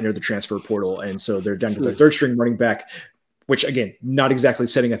entered the transfer portal. And so they're down to their third string running back, which, again, not exactly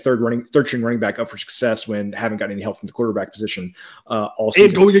setting a third string running back up for success when haven't gotten any help from the quarterback position all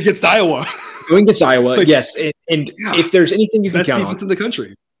season. And going against Iowa. Yes. And if there's anything you can count on. Best defense in the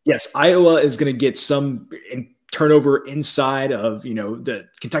country. Yes, Iowa is going to get some turnover inside of, the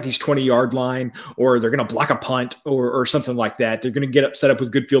Kentucky's 20-yard line, or they're going to block a punt or something like that. They're going to get set up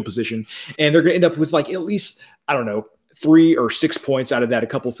with good field position, and they're going to end up with like at least, I don't know, 3 or 6 points out of that, a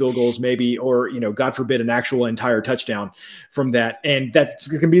couple field goals maybe, or, God forbid, an actual entire touchdown from that. And that's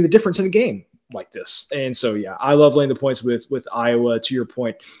going to be the difference in a game like this. And so, yeah, I love laying the points with Iowa. To your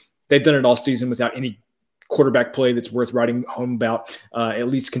point, they've done it all season without any quarterback play that's worth writing home about. At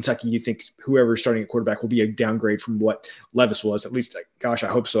least Kentucky, you think whoever's starting at quarterback will be a downgrade from what Levis was. At least, gosh, I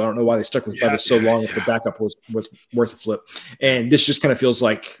hope so. I don't know why they stuck with Levis so long if the backup was worth a flip. And this just kind of feels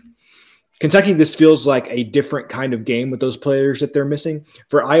like Kentucky, this feels like a different kind of game with those players that they're missing.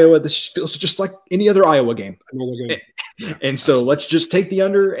 For Iowa, this feels just like any other Iowa game. And so let's just take the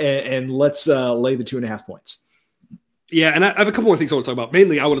under and let's lay the 2.5 points. Yeah, and I have a couple more things I want to talk about.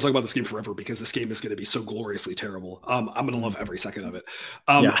 Mainly, I want to talk about this game forever because this game is going to be so gloriously terrible. I'm going to love every second of it.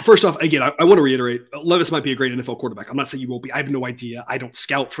 First off, again, I want to reiterate, Levis might be a great NFL quarterback. I'm not saying you won't be. I have no idea. I don't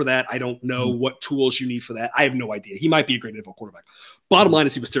scout for that. I don't know what tools you need for that. I have no idea. He might be a great NFL quarterback. Bottom line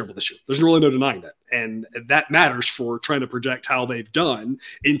is he was terrible this year. There's really no denying that. And that matters for trying to project how they've done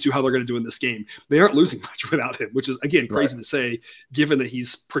into how they're going to do in this game. They aren't losing much without him, which is, again, crazy to say, given that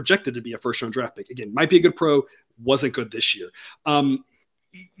he's projected to be a first-round draft pick. Again, might be a good pro, wasn't good this year.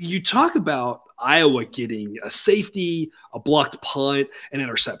 You talk about Iowa getting a safety, a blocked punt, an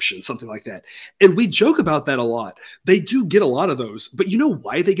interception, something like that. And we joke about that a lot. They do get a lot of those. But you know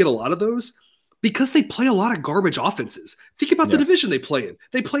why they get a lot of those? Because they play a lot of garbage offenses. Think about the division they play in.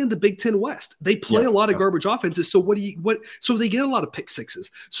 They play in the Big Ten West. They play a lot of garbage offenses. So so they get a lot of pick sixes.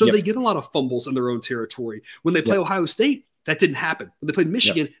 So they get a lot of fumbles in their own territory. When they play Ohio State, that didn't happen. When they played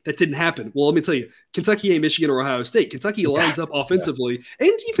Michigan, that didn't happen. Well, let me tell you, Kentucky ain't Michigan or Ohio State. Kentucky lines up offensively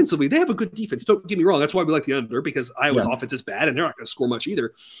and defensively. They have a good defense. Don't get me wrong. That's why we like the under, because Iowa's offense is bad and they're not going to score much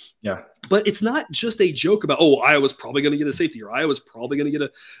either. Yeah. But it's not just a joke about, Iowa's probably going to get a safety or Iowa's probably going to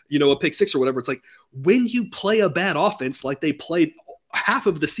get a pick six or whatever. It's like when you play a bad offense like they played half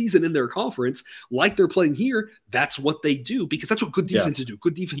of the season in their conference, like they're playing here, that's what they do, because that's what good defenses do.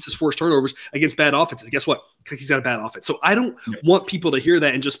 Good defenses force turnovers against bad offenses. Guess what? He's got a bad offense. So I don't want people to hear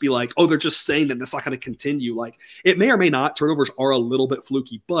that and just be like, they're just saying that that's not going to continue. Like, it may or may not. Turnovers are a little bit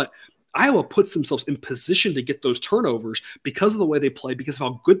fluky, but Iowa puts themselves in position to get those turnovers because of the way they play, because of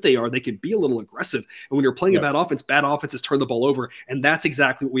how good they are. They can be a little aggressive. And when you're playing a bad offenses turn the ball over. And that's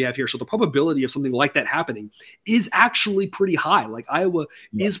exactly what we have here. So the probability of something like that happening is actually pretty high. Like, Iowa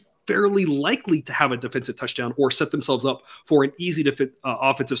is fairly likely to have a defensive touchdown or set themselves up for an easy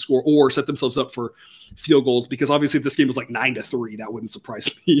offensive score, or set themselves up for field goals, because obviously if this game was like 9-3, that wouldn't surprise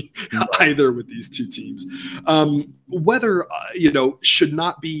me either with these two teams. Weather, should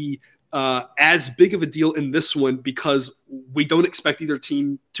not be as big of a deal in this one, because we don't expect either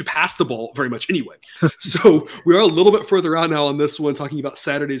team to pass the ball very much anyway. So we are a little bit further out now on this one, talking about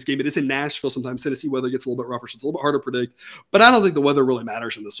Saturday's game. It is in Nashville. Sometimes Tennessee weather gets a little bit rougher, so it's a little bit harder to predict. But I don't think the weather really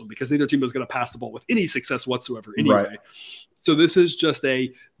matters in this one, because neither team is going to pass the ball with any success whatsoever anyway. Right. So this is just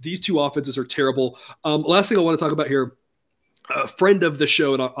these two offenses are terrible. Last thing I want to talk about here, a friend of the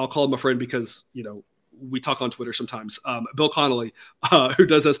show, and I'll call him a friend because, we talk on Twitter sometimes. Bill Connolly, who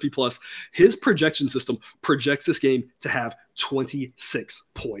does SP Plus, his projection system projects this game to have 26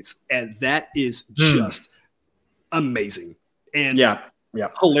 points. And that is just amazing and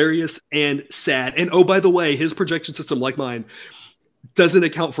hilarious and sad. And by the way, his projection system, like mine, doesn't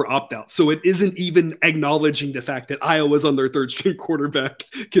account for opt-out. So it isn't even acknowledging the fact that Iowa's on their third string quarterback,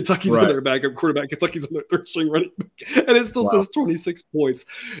 Kentucky's on their backup quarterback, Kentucky's on their third string running back, and it still says 26 points.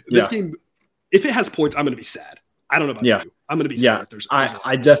 This game, if it has points, I'm going to be sad. I don't know about you. I'm going to be sad if there's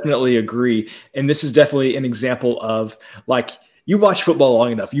I definitely agree. And this is definitely an example of, like, you watch football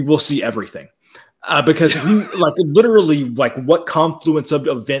long enough, you will see everything. Because literally, what confluence of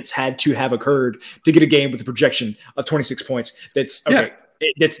events had to have occurred to get a game with a projection of 26 points. That's okay.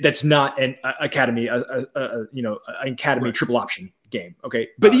 That's not an academy, academy triple option game. Okay.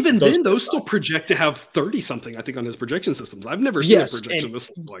 But even then, those still project to have 30 something, I think, on his projection systems. I've never seen a projection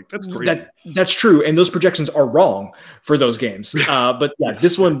this like. That's crazy. That's true. And those projections are wrong for those games. But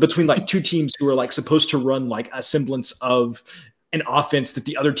this one between two teams who are supposed to run a semblance of an offense that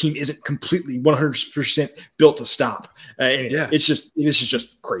the other team isn't completely 100% built to stop. This is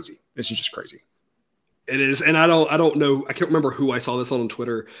just crazy. This is just crazy. It is, and I don't know. I can't remember who I saw this on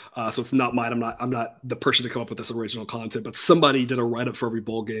Twitter, so it's not mine. I'm not the person to come up with this original content. But somebody did a write up for every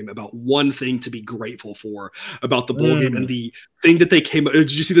bowl game about one thing to be grateful for about the bowl game, and the thing that they came.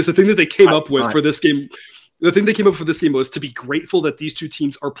 Did you see this? The thing that they came up with for this game The thing they came up with for this game was to be grateful that these two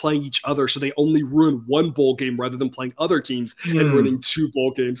teams are playing each other, so they only ruin one bowl game rather than playing other teams and winning 2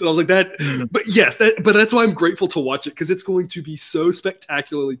 bowl games. And I was like, but that's why I'm grateful to watch it, because it's going to be so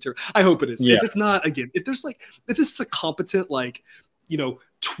spectacularly terrible. I hope it is. Yeah. If it's not, again, if this is a competent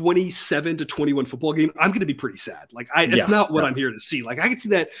 27-21 football game, I'm going to be pretty sad. It's not what I'm here to see. I can see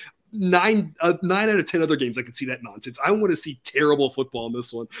that 9 out of 10 other games, I could see that nonsense. I want to see terrible football in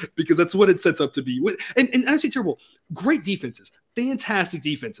this one, because that's what it sets up to be. And I say terrible, great defenses, fantastic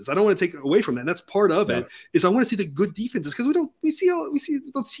defenses. I don't want to take away from that. And that's part of it. Is I want to see the good defenses, because we don't see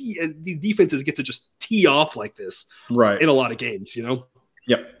the defenses get to just tee off like this, in a lot of games. Yep.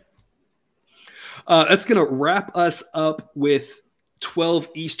 That's going to wrap us up with 12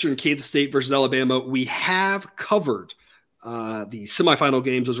 Eastern, Kansas State versus Alabama. We have covered the semifinal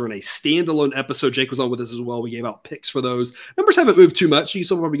games. Those were in a standalone episode. Jake was on with us as well. We gave out picks for those. Numbers haven't moved too much. You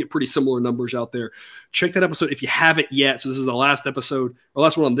still probably get pretty similar numbers out there. Check that episode if you haven't yet. So this is the last episode, or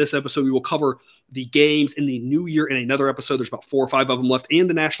last one on this episode. We will cover the games in the new year in another episode. There's about 4 or 5 of them left, and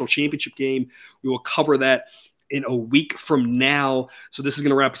the national championship game. We will cover that in a week from now. So this is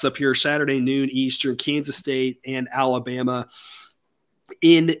going to wrap us up here. Saturday, noon Eastern, Kansas State and Alabama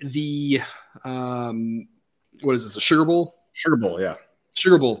in the what is it? The Sugar Bowl? Sugar Bowl, yeah.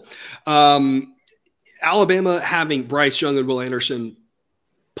 Sugar Bowl. Alabama having Bryce Young and Will Anderson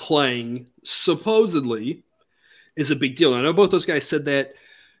playing supposedly is a big deal. And I know both those guys said that.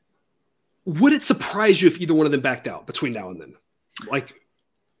 Would it surprise you if either one of them backed out between now and then?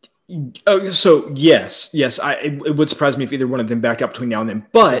 So yes. It would surprise me if either one of them backed out between now and then.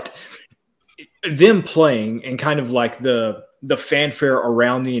 But them playing and kind of the fanfare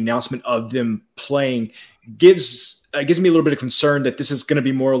around the announcement of them playing gives me a little bit of concern that this is going to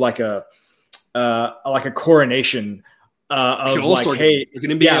be more like a coronation of All-Star hey,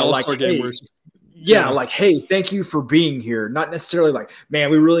 All-Star game where it's just, hey, thank you for being here. Not necessarily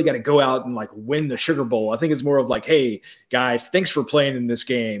man, we really got to go out and win the Sugar Bowl. I think it's more of hey, guys, thanks for playing in this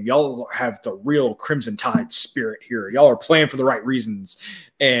game. Y'all have the real Crimson Tide spirit here. Y'all are playing for the right reasons,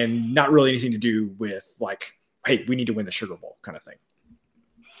 and not really anything to do with hey, we need to win the Sugar Bowl kind of thing.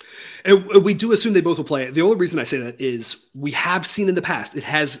 And we do assume they both will play. The only reason I say that is we have seen in the past, it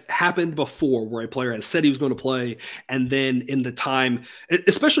has happened before where a player has said he was going to play, and then in the time,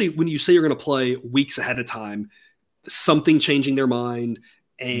 especially when you say you're going to play weeks ahead of time, something changing their mind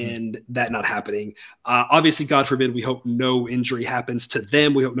and that not happening. Obviously, God forbid, we hope no injury happens to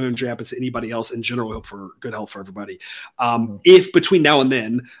them. We hope no injury happens to anybody else. In general, we hope for good health for everybody. If between now and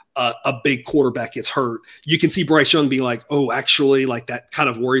then a big quarterback gets hurt, you can see Bryce Young being oh, actually, that kind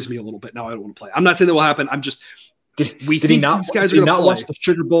of worries me a little bit. Now I don't want to play. I'm not saying that will happen. I'm just did he not watch the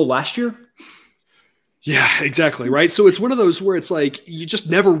Sugar Bowl last year? Yeah, exactly. Right. So it's one of those where it's you just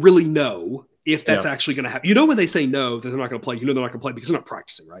never really know if that's actually going to happen. When they say no, that they're not going to play, they're not going to play because they're not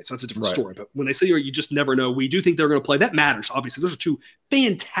practicing, right? So that's a different story. But when they say you just never know, we do think they're going to play. That matters, obviously. Those are 2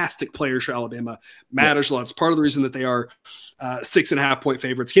 fantastic players for Alabama. Matters a lot. It's part of the reason that they are 6.5-point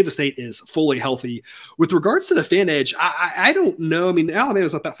favorites. Kansas State is fully healthy. With regards to the fan edge, I don't know.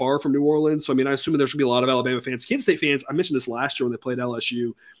 Alabama's not that far from New Orleans, so I assume there should be a lot of Alabama fans. Kansas State fans, I mentioned this last year when they played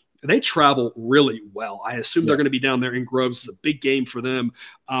LSU. They travel really well. I assume they're going to be down there in Groves. It's a big game for them.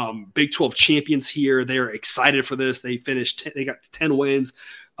 Big 12 champions here. They're excited for this. They got 10 wins.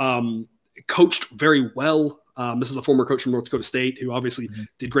 Coached very well. This is a former coach from North Dakota State who obviously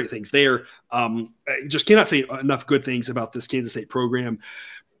did great things there. I just cannot say enough good things about this Kansas State program.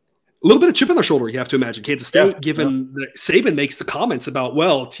 A little bit of chip on their shoulder, you have to imagine. Kansas State, given that Saban makes the comments about,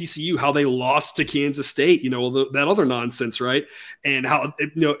 TCU, how they lost to Kansas State, that other nonsense, right? And how,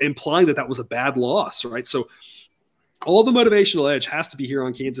 implying that was a bad loss, right? So all the motivational edge has to be here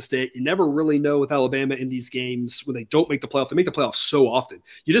on Kansas State. You never really know with Alabama in these games when they don't make the playoff. They make the playoffs so often.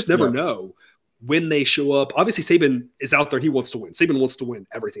 You just never know when they show up. Obviously, Saban is out there and he wants to win. Saban wants to win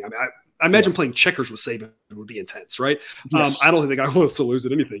everything. I imagine playing checkers with Saban would be intense, right? Yes. I don't think the guy wants to lose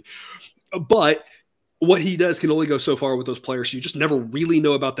at anything. But what he does can only go so far with those players. So you just never really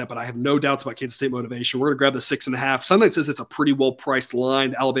know about that. But I have no doubts about Kansas State motivation. We're going to grab the 6.5. Sunlight says it's a pretty well-priced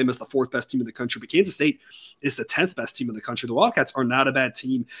line. Alabama is the 4th best team in the country, but Kansas State is the 10th best team in the country. The Wildcats are not a bad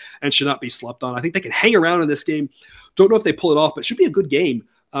team and should not be slept on. I think they can hang around in this game. Don't know if they pull it off, but it should be a good game.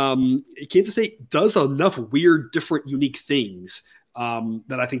 Kansas State does enough weird, different, unique things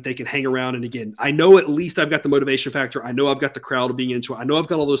that I think they can hang around. And again, I know at least I've got the motivation factor. I know I've got the crowd being into it. I know I've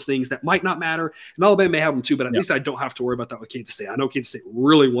got all those things that might not matter. And Alabama may have them too, but at least I don't have to worry about that with Kansas State. I know Kansas State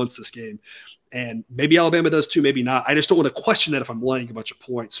really wants this game. And maybe Alabama does too, maybe not. I just don't want to question that if I'm laying a bunch of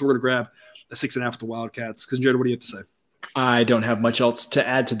points. So we're going to grab a 6.5 with the Wildcats. Because, Jared, what do you have to say? I don't have much else to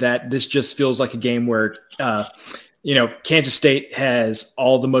add to that. This just feels like a game where, Kansas State has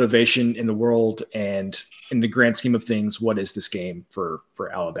all the motivation in the world, and in the grand scheme of things, what is this game for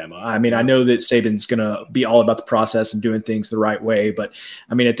Alabama? I mean, I know that Saban's going to be all about the process and doing things the right way, but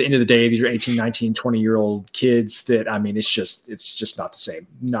I mean, at the end of the day, these are 18, 19, 20-year-old kids that, I mean, it's just not the same,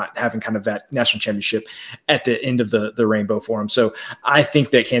 not having kind of that national championship at the end of the rainbow for them. So I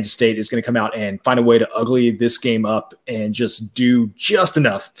think that Kansas State is going to come out and find a way to ugly this game up and just do just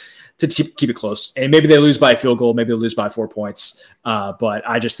enough to keep it close. And maybe they lose by a field goal, maybe they lose by 4 points. But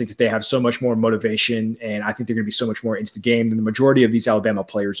I just think that they have so much more motivation, and I think they're going to be so much more into the game than the majority of these Alabama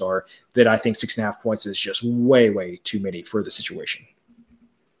players are, that I think 6.5 points is just way, way too many for the situation.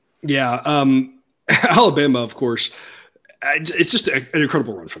 Yeah. Alabama, of course, it's just an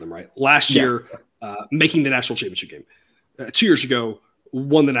incredible run for them, right? Last year, making the national championship game. 2 years ago,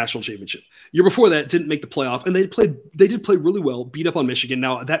 won the national championship. Year before that, didn't make the playoff, and they did play really well, beat up on Michigan.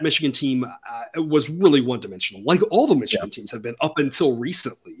 Now, that Michigan team was really one-dimensional, like all the Michigan teams have been up until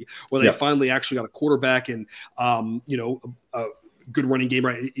recently, where they finally actually got a quarterback and a good running game,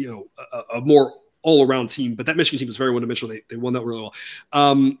 right? A more all-around team, but that Michigan team was very one-dimensional. They won that really well.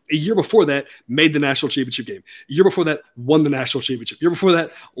 A year before that, made the national championship game. A year before that, won the national championship. A year before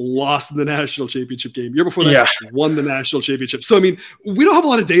that, lost the national championship game. A year before that, won the national championship. So, I mean, we don't have a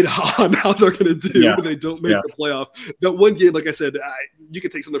lot of data on how they're going to do when they don't make the playoff. That one game, like I said, you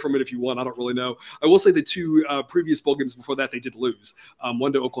can take something from it if you want. I don't really know. I will say the two previous bowl games before that, they did lose.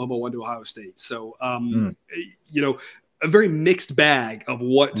 One to Oklahoma, one to Ohio State. So, a very mixed bag of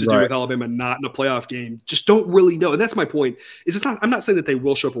what to do with Alabama not in a playoff game. Just don't really know. And that's my point. I'm not saying that they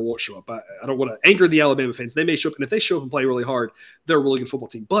will show up or won't show up. I don't want to anger the Alabama fans. They may show up, and if they show up and play really hard, they're a really good football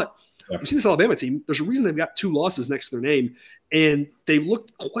team. But you see this Alabama team, there's a reason they've got 2 losses next to their name, and they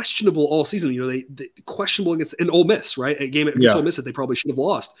looked questionable all season. They questionable against an Ole Miss, right? A game against Ole Miss that they probably should have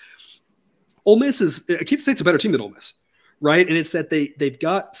lost. Ole Miss Kansas State's a better team than Ole Miss. Right. And it's that they've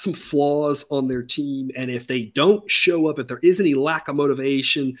got some flaws on their team. And if they don't show up, if there is any lack of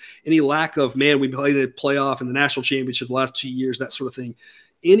motivation, any lack of, man, we played the playoff and the national championship the last 2 years, that sort of thing,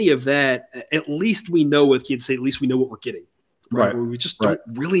 any of that, at least we know with Kansas State, at least we know what we're getting. Right. Where we just don't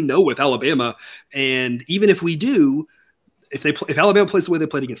really know with Alabama. And even if we do, if Alabama plays the way they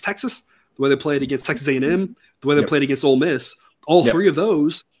played against Texas, the way they played against Texas A&M, the way they played against Ole Miss, all 3 of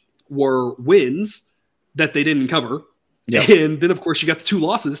those were wins that they didn't cover. And then, of course, you got the 2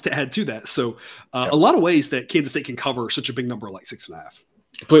 losses to add to that. So a lot of ways that Kansas State can cover such a big number like 6.5.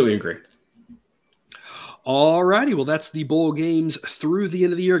 Completely agree. All righty. Well, that's the bowl games through the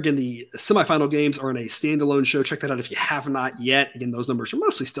end of the year. Again, the semifinal games are in a standalone show. Check that out if you have not yet. Again, those numbers are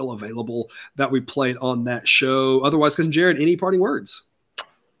mostly still available that we played on that show. Otherwise, Cousin Jared, any parting words?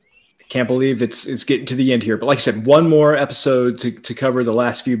 Can't believe it's getting to the end here. But like I said, one more episode to cover the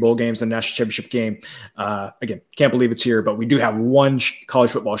last few bowl games and the national championship game. Again, can't believe it's here, but we do have one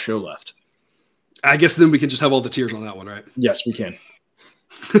college football show left. I guess then we can just have all the tiers on that one, right? Yes, we can.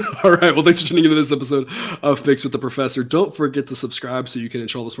 All right. Well, thanks for tuning into this episode of Picks with the Professor. Don't forget to subscribe so you can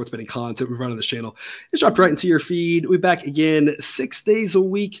enjoy all the sports betting content we run on this channel. It's dropped right into your feed. We'll be back again 6 days a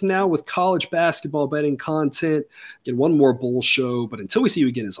week now with college basketball betting content. Again, one more bowl show. But until we see you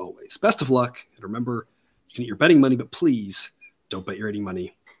again, as always, best of luck. And remember, you can eat your betting money, but please don't bet your eating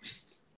money.